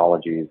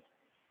technologies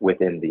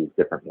within these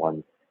different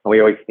ones. And we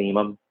always theme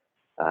them.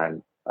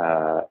 And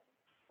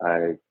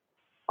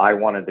I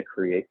wanted to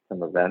create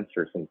some events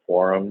or some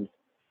forums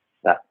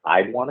that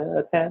I'd want to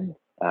attend,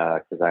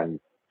 because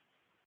I'm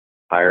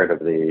tired of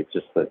the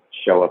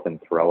show up and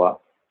throw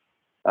up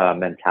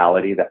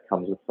mentality that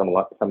comes with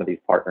some of these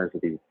partners.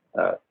 These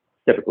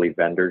typically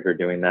vendors are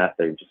doing that.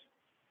 They just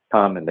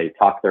come and they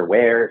talk their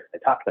wares, they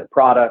talk their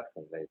products,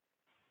 and they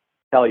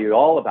tell you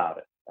all about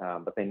it,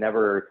 but they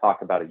never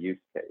talk about a use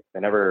case. They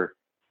never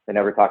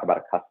talk about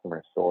a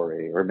customer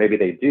story, or maybe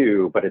they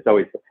do, but it's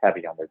always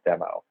heavy on their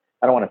demo.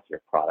 I don't want to see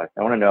your product.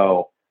 I want to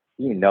know,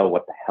 you know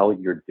what the hell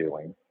you're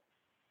doing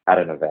at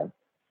an event.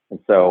 And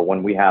so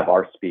when we have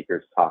our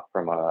speakers talk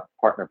from a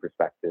partner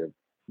perspective,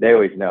 they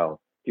always know,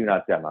 do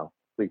not demo.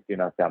 Please do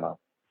not demo.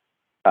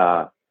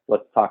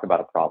 Let's talk about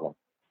a problem,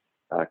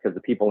 because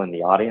the people in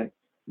the audience,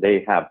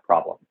 they have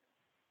problems.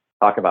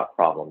 Talk about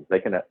problems. They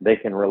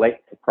can relate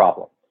to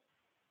problems.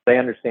 They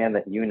understand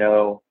that you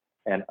know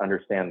and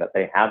understand that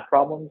they have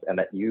problems and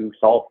that you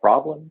solve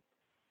problems,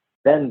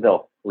 then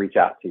they'll reach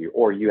out to you,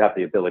 or you have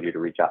the ability to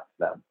reach out to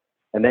them.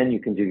 And then you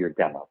can do your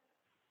demo,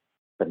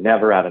 but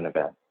never at an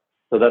event.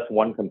 So that's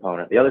one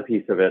component. The other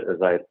piece of it is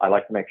I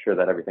like to make sure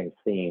that everything's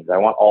seen. I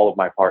want all of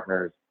my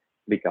partners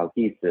to be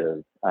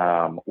cohesive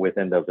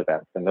within those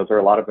events. And those are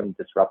a lot of them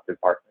disruptive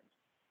partners.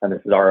 And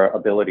this is our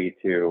ability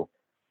to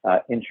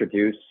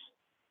introduce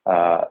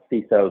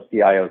CISOs,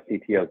 CIOs,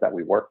 CTOs that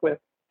we work with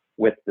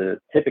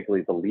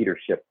typically the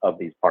leadership of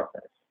these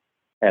partners.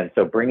 And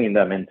so bringing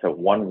them into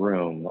one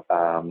room,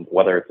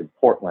 whether it's in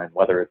Portland,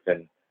 whether it's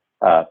in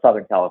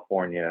Southern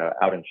California,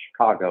 out in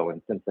Chicago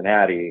and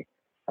Cincinnati,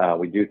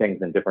 we do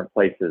things in different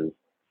places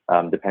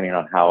depending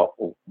on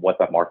what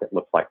that market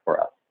looks like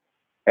for us.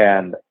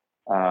 And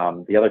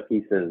the other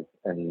piece is,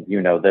 and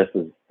you know this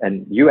is,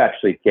 and you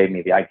actually gave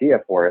me the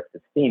idea for it,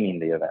 is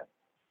theming the event.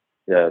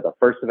 The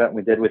first event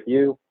we did with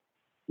you,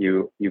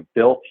 you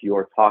built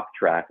your talk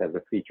track as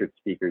a featured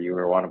speaker. You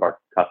were one of our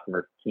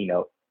customer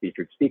keynote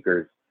featured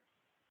speakers.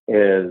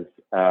 Is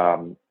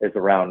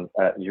around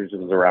yours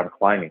was around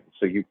climbing.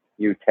 So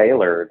you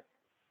tailored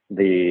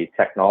the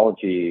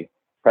technology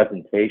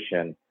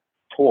presentation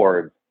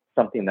towards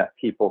something that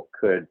people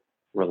could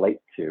relate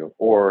to,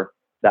 or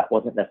that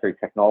wasn't necessarily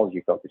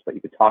technology focused, but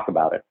you could talk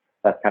about it.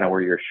 That's kind of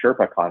where your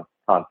Sherpa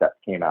concept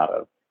came out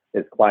of,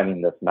 is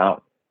climbing this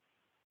mountain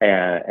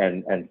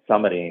and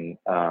summiting.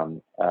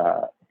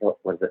 What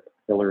was it?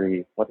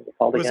 Hillary? What is it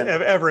called again? It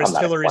was Everest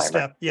Hillary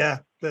Step. Yeah,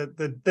 the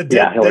dead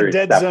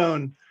Step.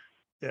 zone.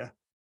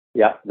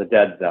 Yeah, the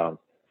dead zone.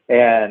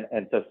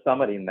 And so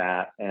summiting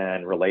that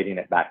and relating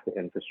it back to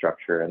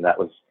infrastructure. And that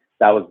was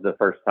the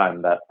first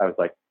time that I was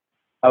like,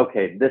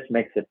 okay, this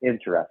makes it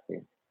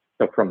interesting.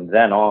 So from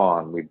then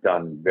on, we've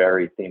done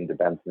very themed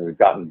events, and we've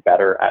gotten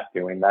better at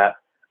doing that.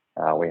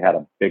 We had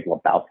a big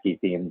Lebowski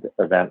themed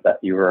event that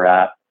you were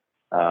at.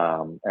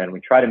 And we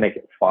try to make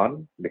it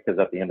fun, because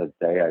at the end of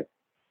the day,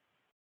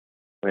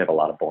 we have a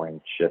lot of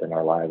boring shit in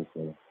our lives,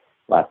 and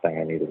last thing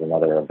I need is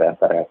another event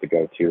that I have to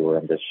go to where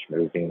I'm just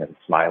schmoozing and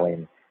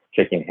smiling,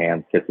 shaking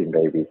hands, kissing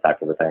babies,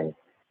 type of a thing.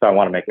 So I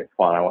want to make it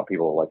fun. I want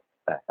people like, what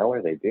the hell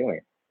are they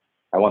doing?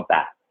 I want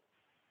that.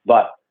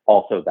 But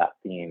also that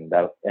theme,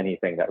 that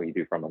anything that we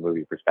do from a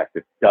movie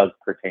perspective does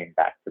pertain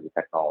back to the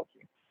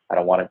technology. I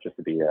don't want it just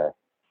to be a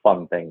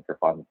fun thing for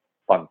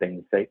fun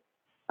thing's sake.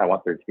 I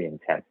want there to be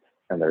intent,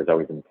 and there's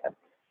always intent.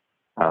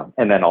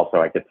 And then also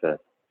I get to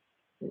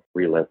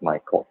relive my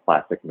cult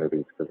classic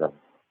movies, because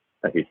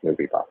I'm a huge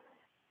movie buff.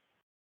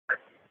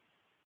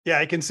 Yeah,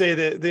 I can say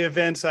that the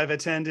events I've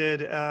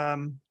attended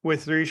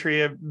with Three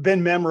have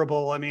been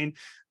memorable. I mean,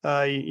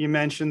 you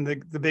mentioned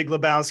the Big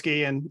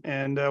Lebowski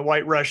and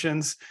White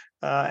Russians.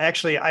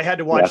 Actually, I had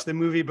to watch the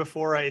movie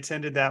before I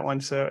attended that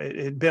one, so it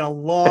had been a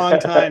long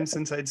time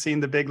since I'd seen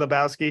the Big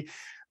Lebowski.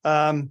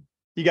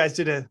 You guys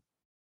did a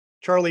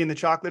Charlie and the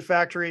Chocolate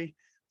Factory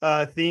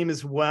theme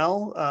as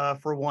well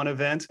for one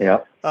event. Yeah.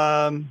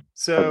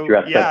 So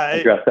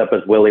dressed up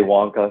as Willy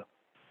Wonka.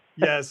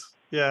 Yes.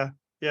 Yeah.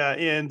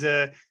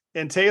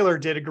 And Taylor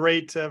did a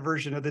great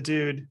version of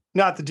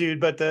not the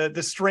dude, but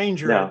the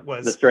stranger. No,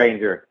 was the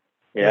stranger.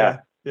 Yeah.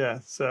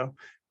 So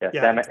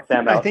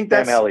Sam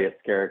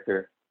Elliott's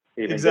character.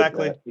 He did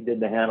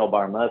the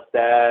handlebar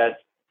mustache.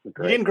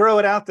 He didn't grow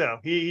it out though.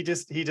 He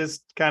just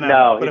kind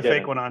of put a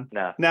fake one on.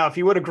 No. Now, if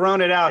he would have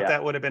grown it out,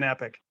 that would have been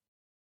epic.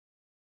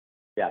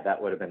 Yeah,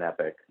 that would have been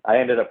epic.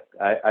 I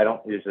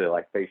don't usually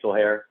like facial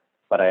hair,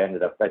 but I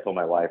told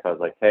my wife, I was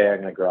like, hey, I'm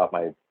going to grow out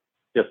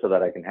just so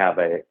that I can have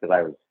because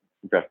I was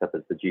dressed up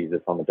as the Jesus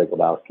on the Big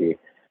Lebowski,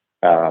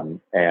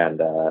 and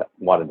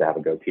wanted to have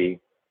a goatee.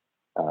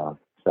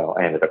 So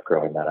I ended up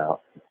growing that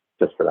out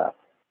just for that.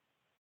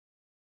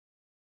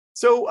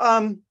 So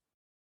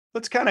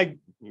let's kind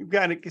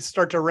of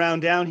start to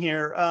round down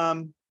here.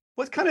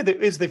 What kind of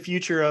is the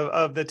future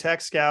of the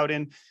Tech Scout,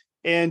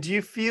 and do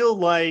you feel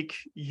like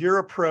your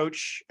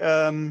approach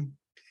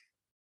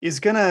is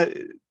going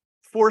to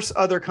force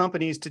other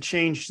companies to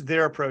change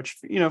their approach?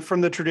 From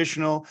the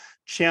traditional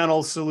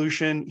channel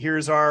solution,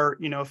 here's our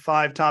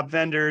 5 top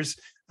vendors,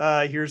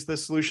 here's the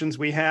solutions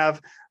we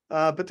have,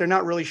 but they're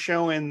not really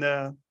showing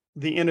the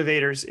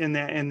innovators in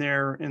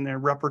their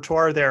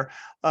repertoire there.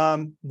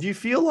 Do you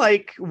feel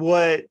like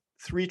what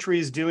Three Tree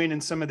is doing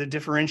and some of the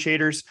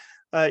differentiators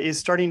is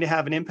starting to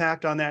have an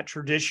impact on that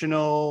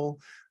traditional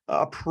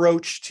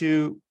approach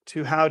to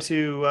how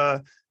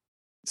to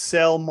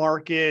sell,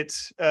 market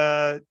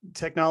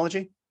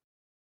technology?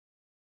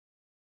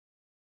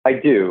 I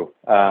do,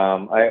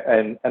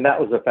 and that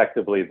was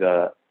effectively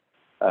the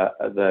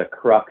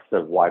crux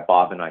of why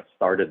Bob and I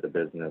started the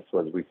business.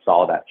 Was we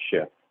saw that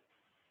shift,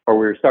 or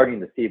we were starting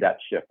to see that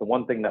shift. The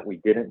one thing that we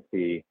didn't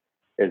see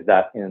is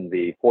that in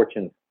the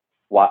Fortune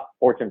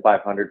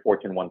 500,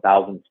 Fortune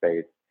 1000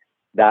 space,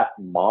 that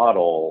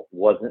model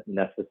wasn't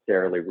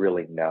necessarily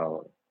really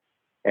known.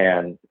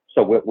 And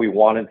so what we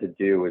wanted to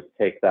do is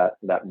take that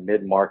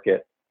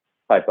mid-market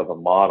type of a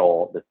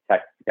model, the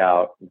Tech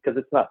Scout, because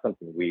it's not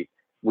something we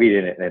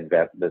didn't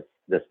invent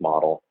this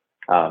model.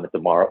 It's a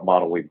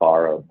model we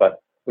borrowed,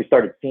 but we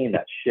started seeing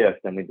that shift,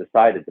 and we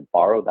decided to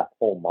borrow that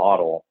whole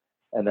model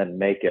and then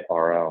make it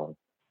our own,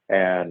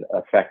 and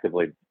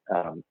effectively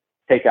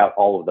take out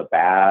all of the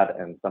bad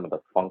and some of the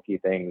funky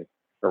things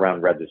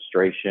around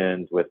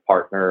registrations with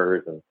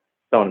partners and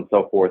so on and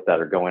so forth that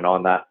are going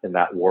on in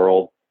that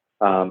world,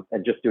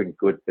 and just doing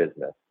good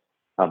business,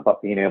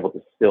 but being able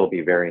to still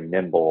be very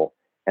nimble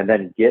and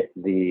then get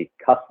the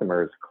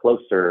customers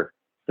closer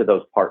to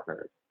those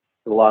partners.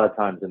 So a lot of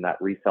times in that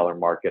reseller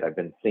market, I've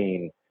been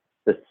seeing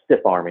the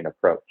stiff arming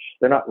approach.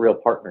 They're not real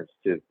partners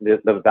to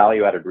the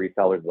value-added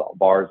resellers. The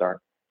VARs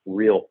aren't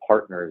real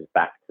partners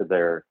back to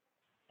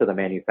the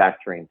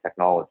manufacturing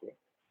technology.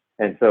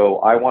 And so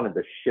I wanted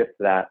to shift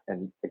that.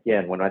 And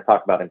again, when I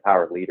talk about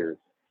empower leaders,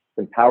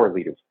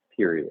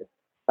 period.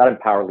 Not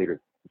empower leaders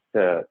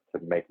to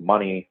make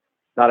money,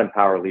 not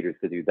empower leaders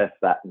to do this,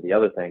 that, and the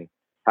other thing.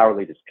 Empower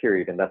leaders,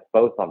 period. And that's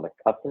both on the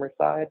customer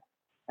side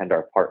and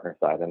our partner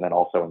side, and then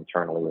also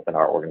internally within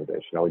our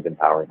organization, always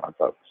empowering our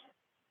folks.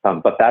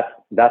 But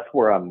that's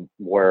where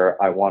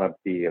I want to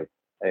be.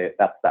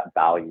 That's that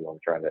value I'm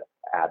trying to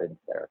add in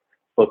there,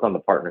 both on the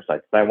partner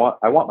side. So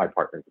I want my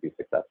partners to be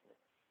successful,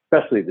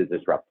 especially the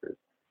disruptors.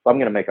 If I'm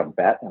going to make a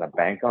bet and a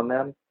bank on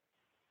them,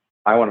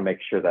 I want to make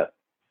sure that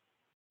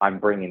I'm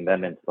bringing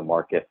them into the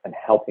market and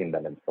helping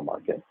them into the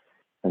market.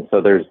 And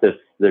so there's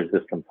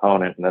this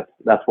component, and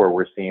that's where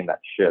we're seeing that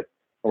shift.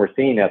 And we're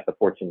seeing it at the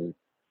Fortune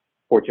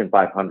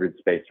 500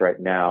 space right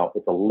now.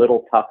 It's a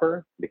little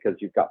tougher because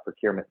you've got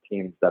procurement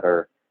teams that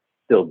are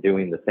still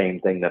doing the same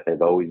thing that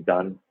they've always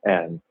done,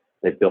 and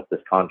they've built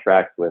this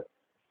contract with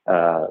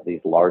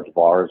these large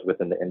VARs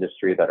within the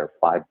industry that are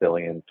 $5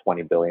 billion,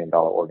 $20 billion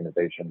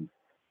organizations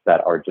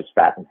that are just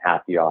fat and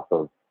happy off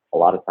of a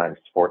lot of times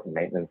support and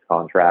maintenance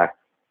contracts.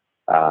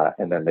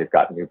 And then they've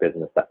got new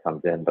business that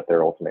comes in, but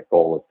their ultimate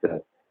goal is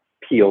to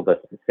peel the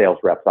sales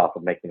reps off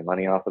of making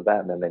money off of that,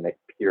 and then they make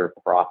pure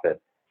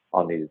profit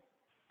on these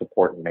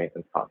support and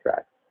maintenance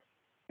contracts.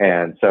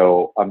 And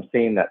so I'm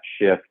seeing that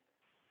shift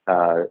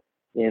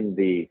in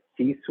the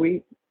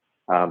C-suite,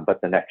 but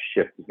the next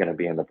shift is going to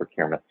be in the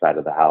procurement side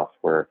of the house,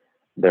 where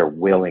they're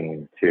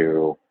willing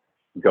to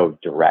go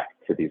direct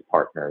to these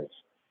partners.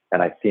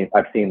 And I've seen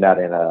that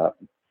in a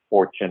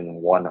Fortune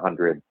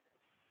 100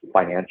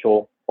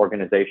 financial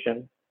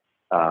organization,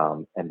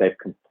 and they've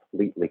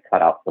completely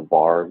cut out the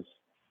VARs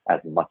as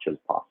much as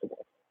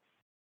possible.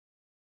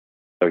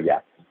 So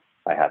yes,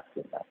 I have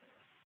seen that.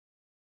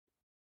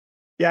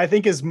 Yeah, I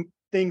think as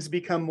things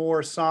become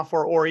more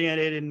software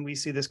oriented, and we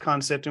see this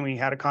concept, and we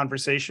had a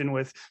conversation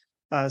with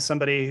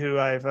somebody who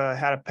I've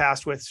had a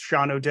past with,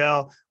 Sean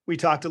Odell. We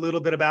talked a little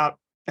bit about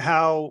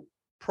how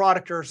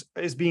product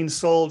is being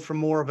sold from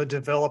more of a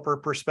developer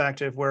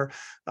perspective, where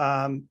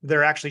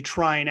they're actually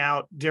trying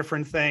out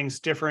different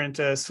things, different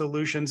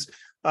solutions,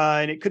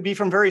 and it could be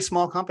from very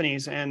small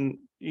companies, and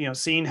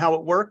seeing how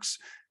it works,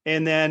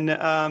 and then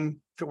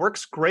if it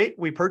works, great,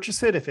 we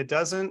purchase it. If it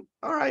doesn't,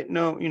 all right,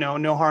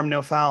 no harm,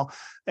 no foul.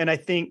 And I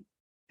think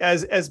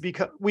as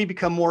we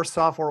become more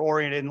software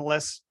oriented and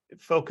less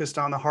focused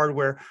on the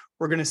hardware,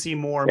 we're going to see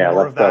more and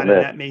more of that, and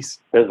that may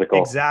physical.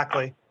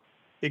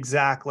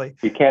 Exactly.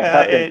 You can't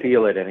touch and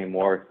feel it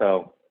anymore.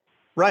 So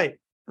right.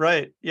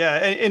 Yeah.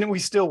 And we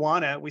still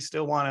want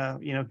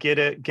to,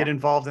 get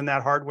involved in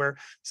that hardware,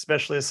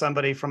 especially as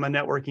somebody from a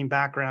networking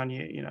background,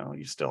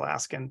 you're still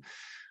asking,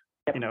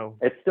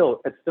 it's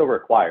still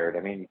required. I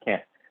mean,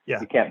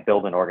 you can't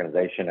build an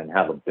organization and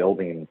have a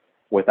building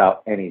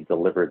without any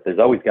delivered. There's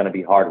always going to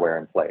be hardware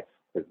in place.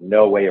 There's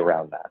no way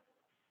around that.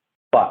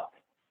 But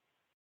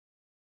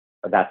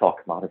that's all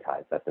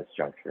commoditized at this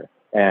juncture.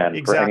 And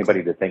exactly. For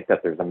anybody to think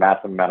that there's a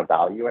massive amount of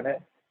value in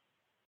it,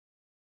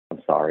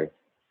 I'm sorry.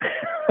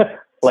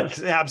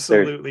 It's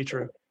absolutely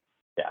true.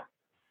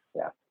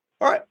 Yeah.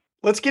 All right,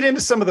 let's get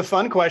into some of the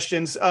fun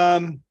questions. I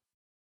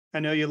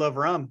know you love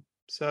rum,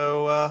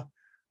 so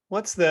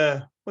what's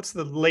the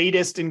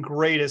latest and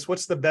greatest?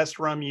 What's the best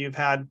rum you've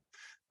had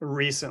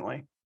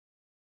recently,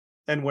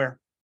 and where?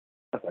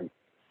 That's a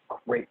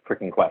great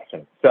freaking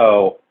question.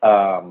 So,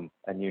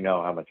 and you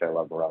know how much I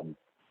love rum,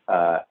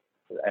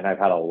 and I've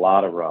had a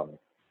lot of rum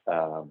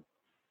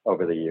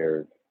over the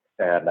years,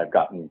 and I've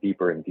gotten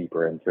deeper and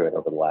deeper into it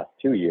over the last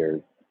 2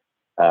 years.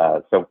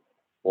 So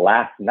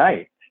last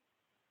night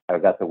I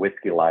was at the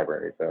Whiskey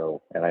Library.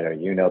 So, and I know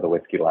you know the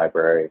Whiskey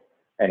Library.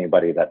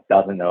 Anybody that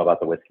doesn't know about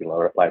the Whiskey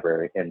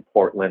Library in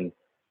Portland,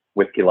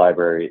 Whiskey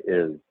Library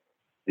is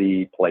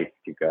the place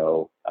to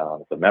go.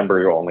 It's a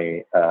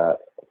member-only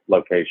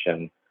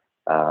location,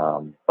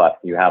 but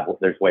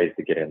there's ways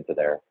to get into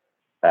there.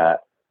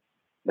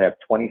 They have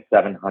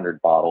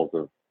 2,700 bottles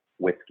of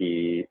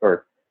whiskey,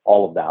 or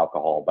all of the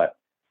alcohol, but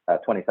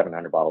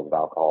 2,700 bottles of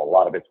alcohol. A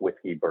lot of it's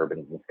whiskey,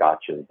 bourbons, and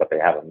scotches, but they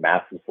have a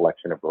massive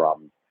selection of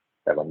rums.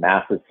 They have a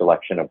massive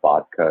selection of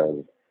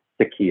vodkas,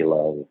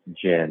 tequilas,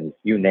 gins,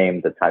 you name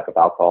the type of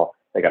alcohol.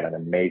 They got an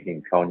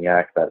amazing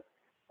cognac that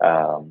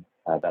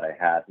I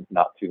had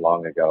not too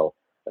long ago,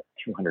 that's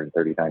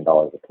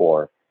 $239 a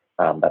pour,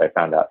 that I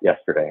found out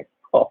yesterday.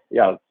 Oh,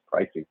 yeah, it's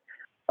pricey.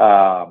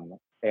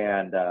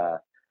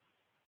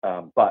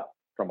 But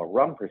from a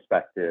rum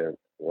perspective,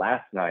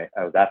 last night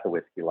I was at the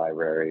whiskey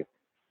library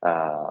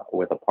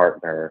with a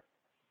partner,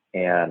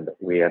 and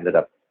we ended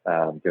up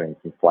doing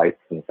some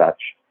flights and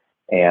such.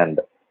 And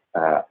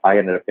I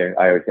ended up getting,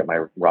 I always get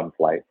my rum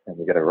flight, and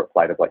we get a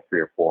flight of like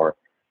 3 or 4.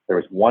 There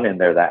was one in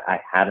there that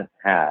I hadn't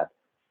had.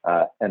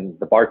 And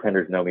the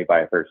bartenders know me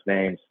by first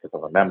names because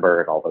I'm a member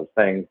and all those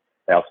things.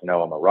 They also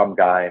know I'm a rum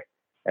guy.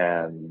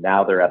 And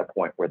now they're at a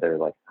point where they're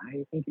like,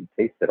 I think you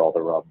tasted all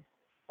the rum,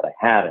 but I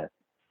hadn't.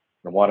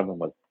 And one of them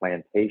was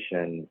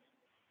Plantation.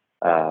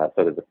 So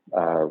there's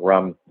a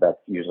rum that's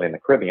usually in the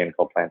Caribbean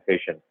called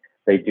Plantation.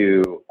 They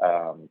do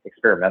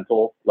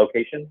experimental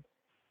locations.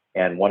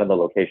 And one of the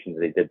locations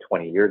they did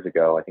 20 years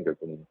ago, I think it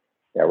was in,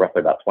 roughly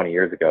about 20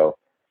 years ago,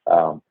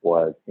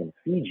 was in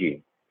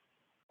Fiji,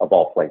 of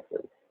all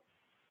places.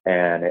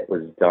 And it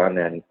was done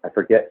in, I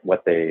forget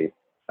what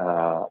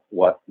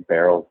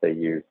barrels they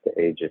used to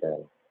age it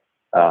in,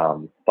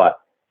 but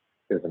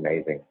it was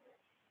amazing.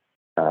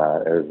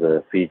 There's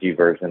a Fiji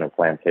version of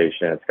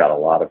Plantation. It's got a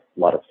lot of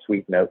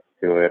sweet notes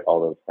to it,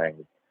 all those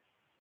things.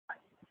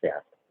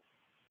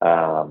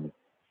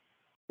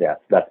 Yeah,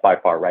 that's by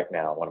far right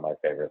now one of my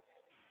favorites.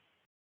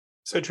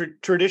 So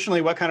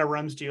traditionally, what kind of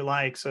rums do you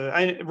like? So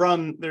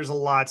rum, there's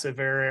lots of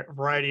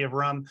variety of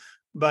rum,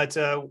 but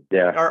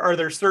are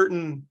there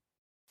certain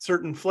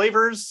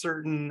flavors,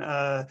 certain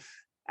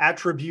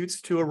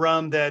attributes to a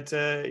rum that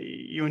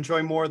you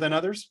enjoy more than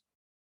others?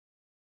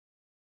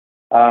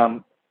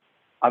 I'm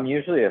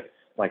usually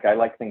I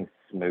like things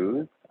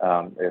smooth.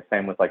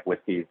 Same with like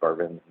whiskeys,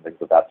 bourbons, and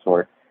things of that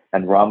sort.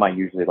 And rum, I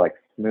usually like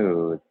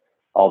smooth.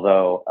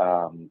 Although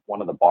one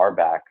of the bar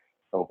backs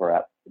over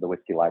at the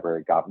whiskey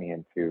library got me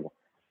into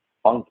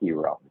funky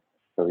rum.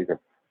 So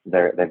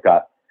they've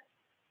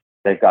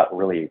got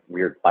really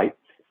weird bites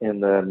in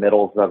the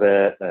middles of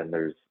it, and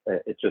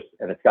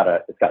it's got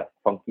a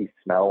funky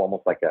smell,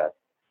 almost like a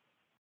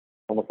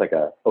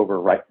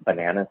overripe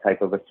banana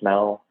type of a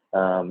smell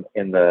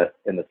in the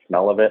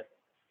smell of it,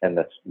 and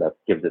that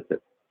gives it this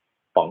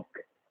funk.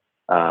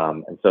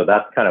 And so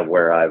that's kind of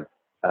where I've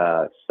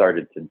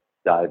started to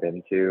dive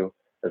into.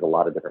 There's a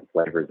lot of different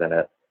flavors in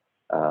it,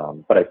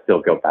 but I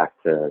still go back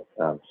to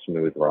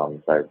smooth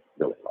rums. I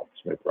really love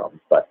smooth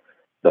rums, but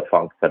the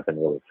funks have been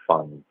really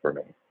fun for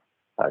me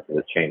because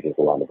it changes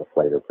a lot of the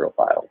flavor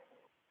profiles.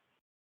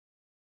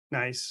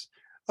 Nice.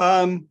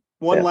 One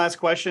last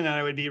question, and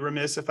I would be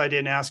remiss if I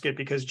didn't ask it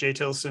because Jay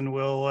Tilson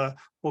will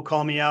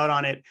call me out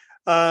on it.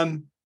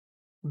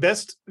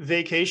 Best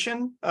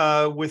vacation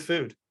with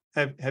food.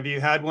 Have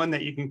you had one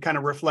that you can kind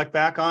of reflect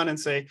back on and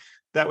say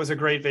that was a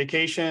great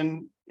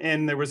vacation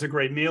and there was a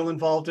great meal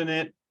involved in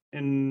it?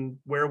 And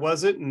where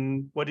was it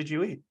and what did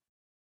you eat?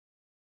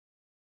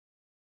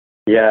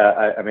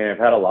 Yeah, I mean, I've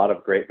had a lot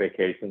of great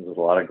vacations with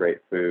a lot of great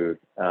food,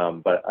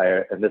 but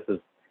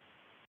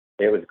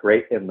it was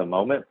great in the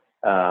moment.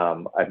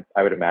 I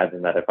would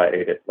imagine that if I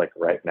ate it like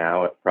right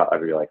now, it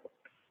probably be like,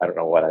 I don't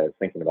know what I was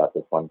thinking about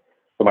this one.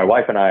 So my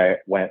wife and I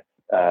went,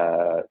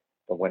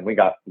 when we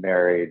got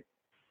married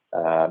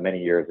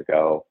many years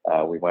ago,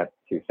 we went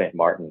to St.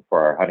 Martin for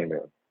our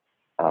honeymoon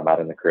out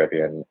in the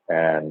Caribbean,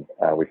 and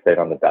we stayed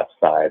on the Dutch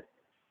side.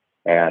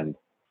 And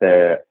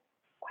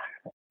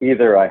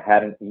either I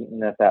hadn't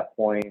eaten at that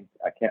point,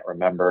 I can't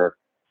remember,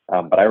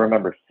 but I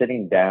remember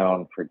sitting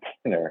down for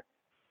dinner,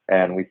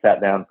 and we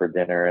sat down for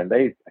dinner, and I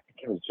think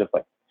it was just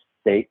like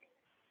steak,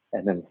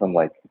 and then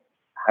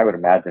I would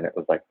imagine it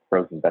was like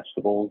frozen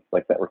vegetables,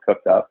 like that were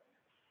cooked up.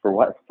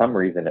 For some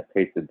reason, it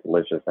tasted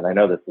delicious. And I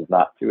know this is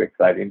not too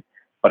exciting,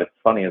 but it's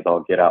funny as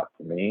all get out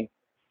to me,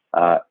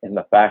 in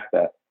the fact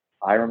that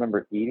I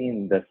remember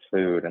eating this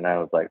food, and I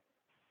was like,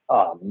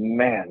 oh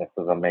man, this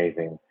is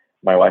amazing.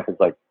 My wife is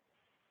like,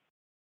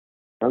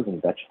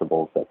 frozen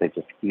vegetables that they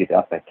just heat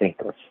up, I think,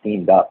 or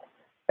steamed up.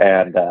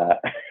 And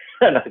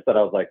and I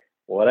was like,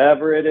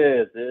 whatever it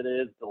is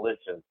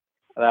delicious.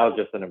 And that was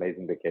just an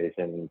amazing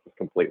vacation, just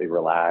completely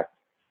relaxed.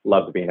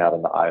 Loved being out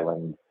on the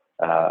island.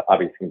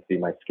 Obviously, you can see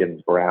my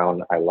skin's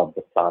brown. I love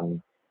the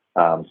sun.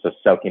 So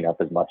soaking up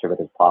as much of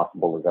it as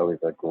possible was always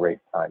a great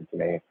time to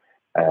me.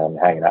 And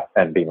hanging out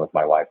and being with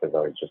my wife is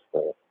always just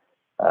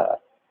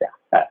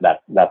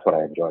that's what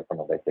I enjoy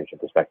from a vacation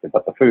perspective.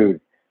 But the food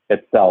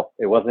itself,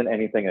 it wasn't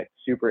anything like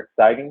super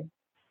exciting,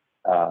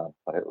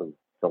 but it was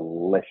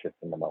delicious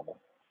in the moment.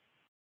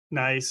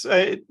 Nice.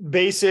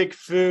 Basic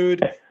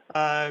food,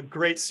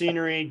 great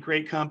scenery,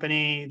 great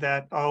company.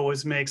 That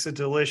always makes a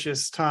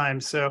delicious time.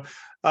 So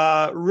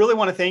really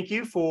want to thank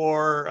you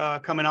for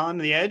coming on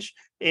The Edge.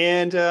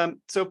 And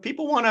so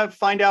people want to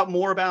find out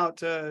more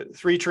about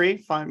Three Tree,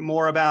 find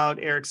more about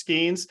Eric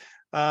Skeens.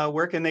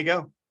 Where can they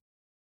go?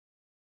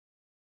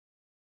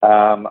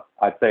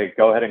 I'd say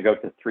go ahead and go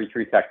to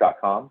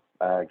threetreetech.com.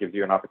 Gives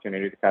you an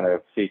opportunity to kind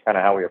of see kind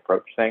of how we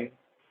approach things.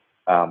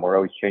 We're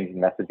always changing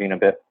messaging a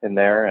bit in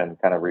there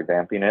and kind of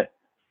revamping it.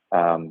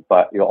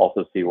 But you'll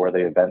also see where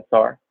the events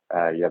are.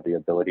 You have the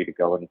ability to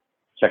go and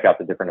check out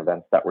the different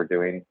events that we're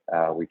doing.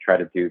 We try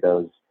to do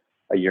those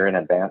a year in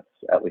advance,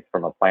 at least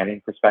from a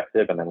planning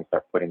perspective, and then we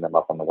start putting them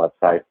up on the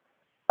website.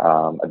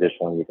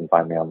 Additionally, you can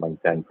find me on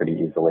LinkedIn pretty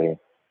easily.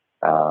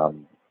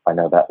 I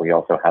know that we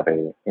also have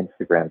a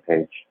Instagram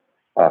page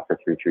for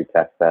 3 True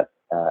Tech that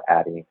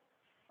Addie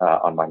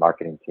on my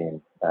marketing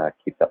team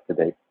keeps up to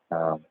date.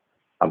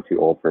 I'm too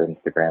old for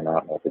Instagram. I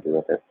don't know what to do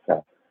with it.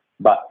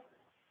 But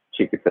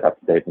she keeps it up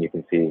to date, and you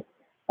can see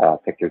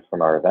pictures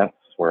from our events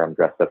where I'm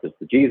dressed up as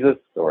the Jesus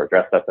or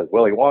dressed up as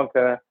Willy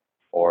Wonka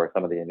or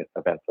some of the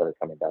events that are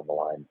coming down the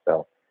line.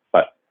 So,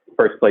 but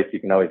first place you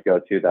can always go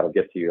to that'll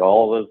get to you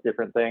all those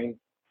different things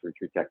through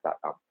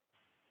truetech.com.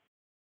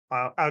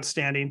 Wow,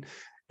 outstanding.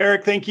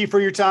 Eric, thank you for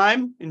your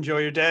time. Enjoy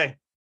your day.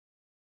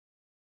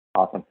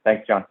 Awesome.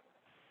 Thanks, John.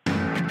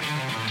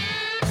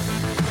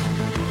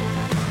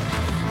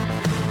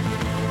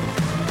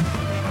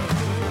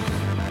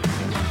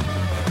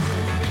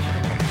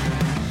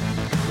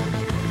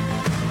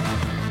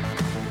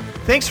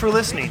 Thanks for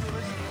listening.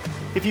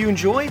 If you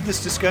enjoyed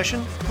this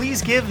discussion,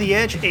 please give The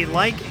Edge a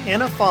like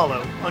and a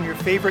follow on your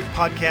favorite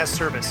podcast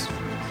service.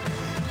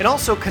 And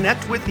also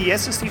connect with the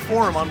SSD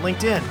forum on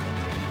LinkedIn.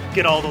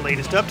 Get all the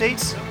latest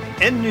updates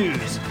and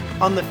news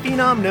on the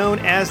phenom known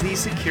as the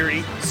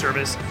Security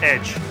Service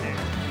Edge.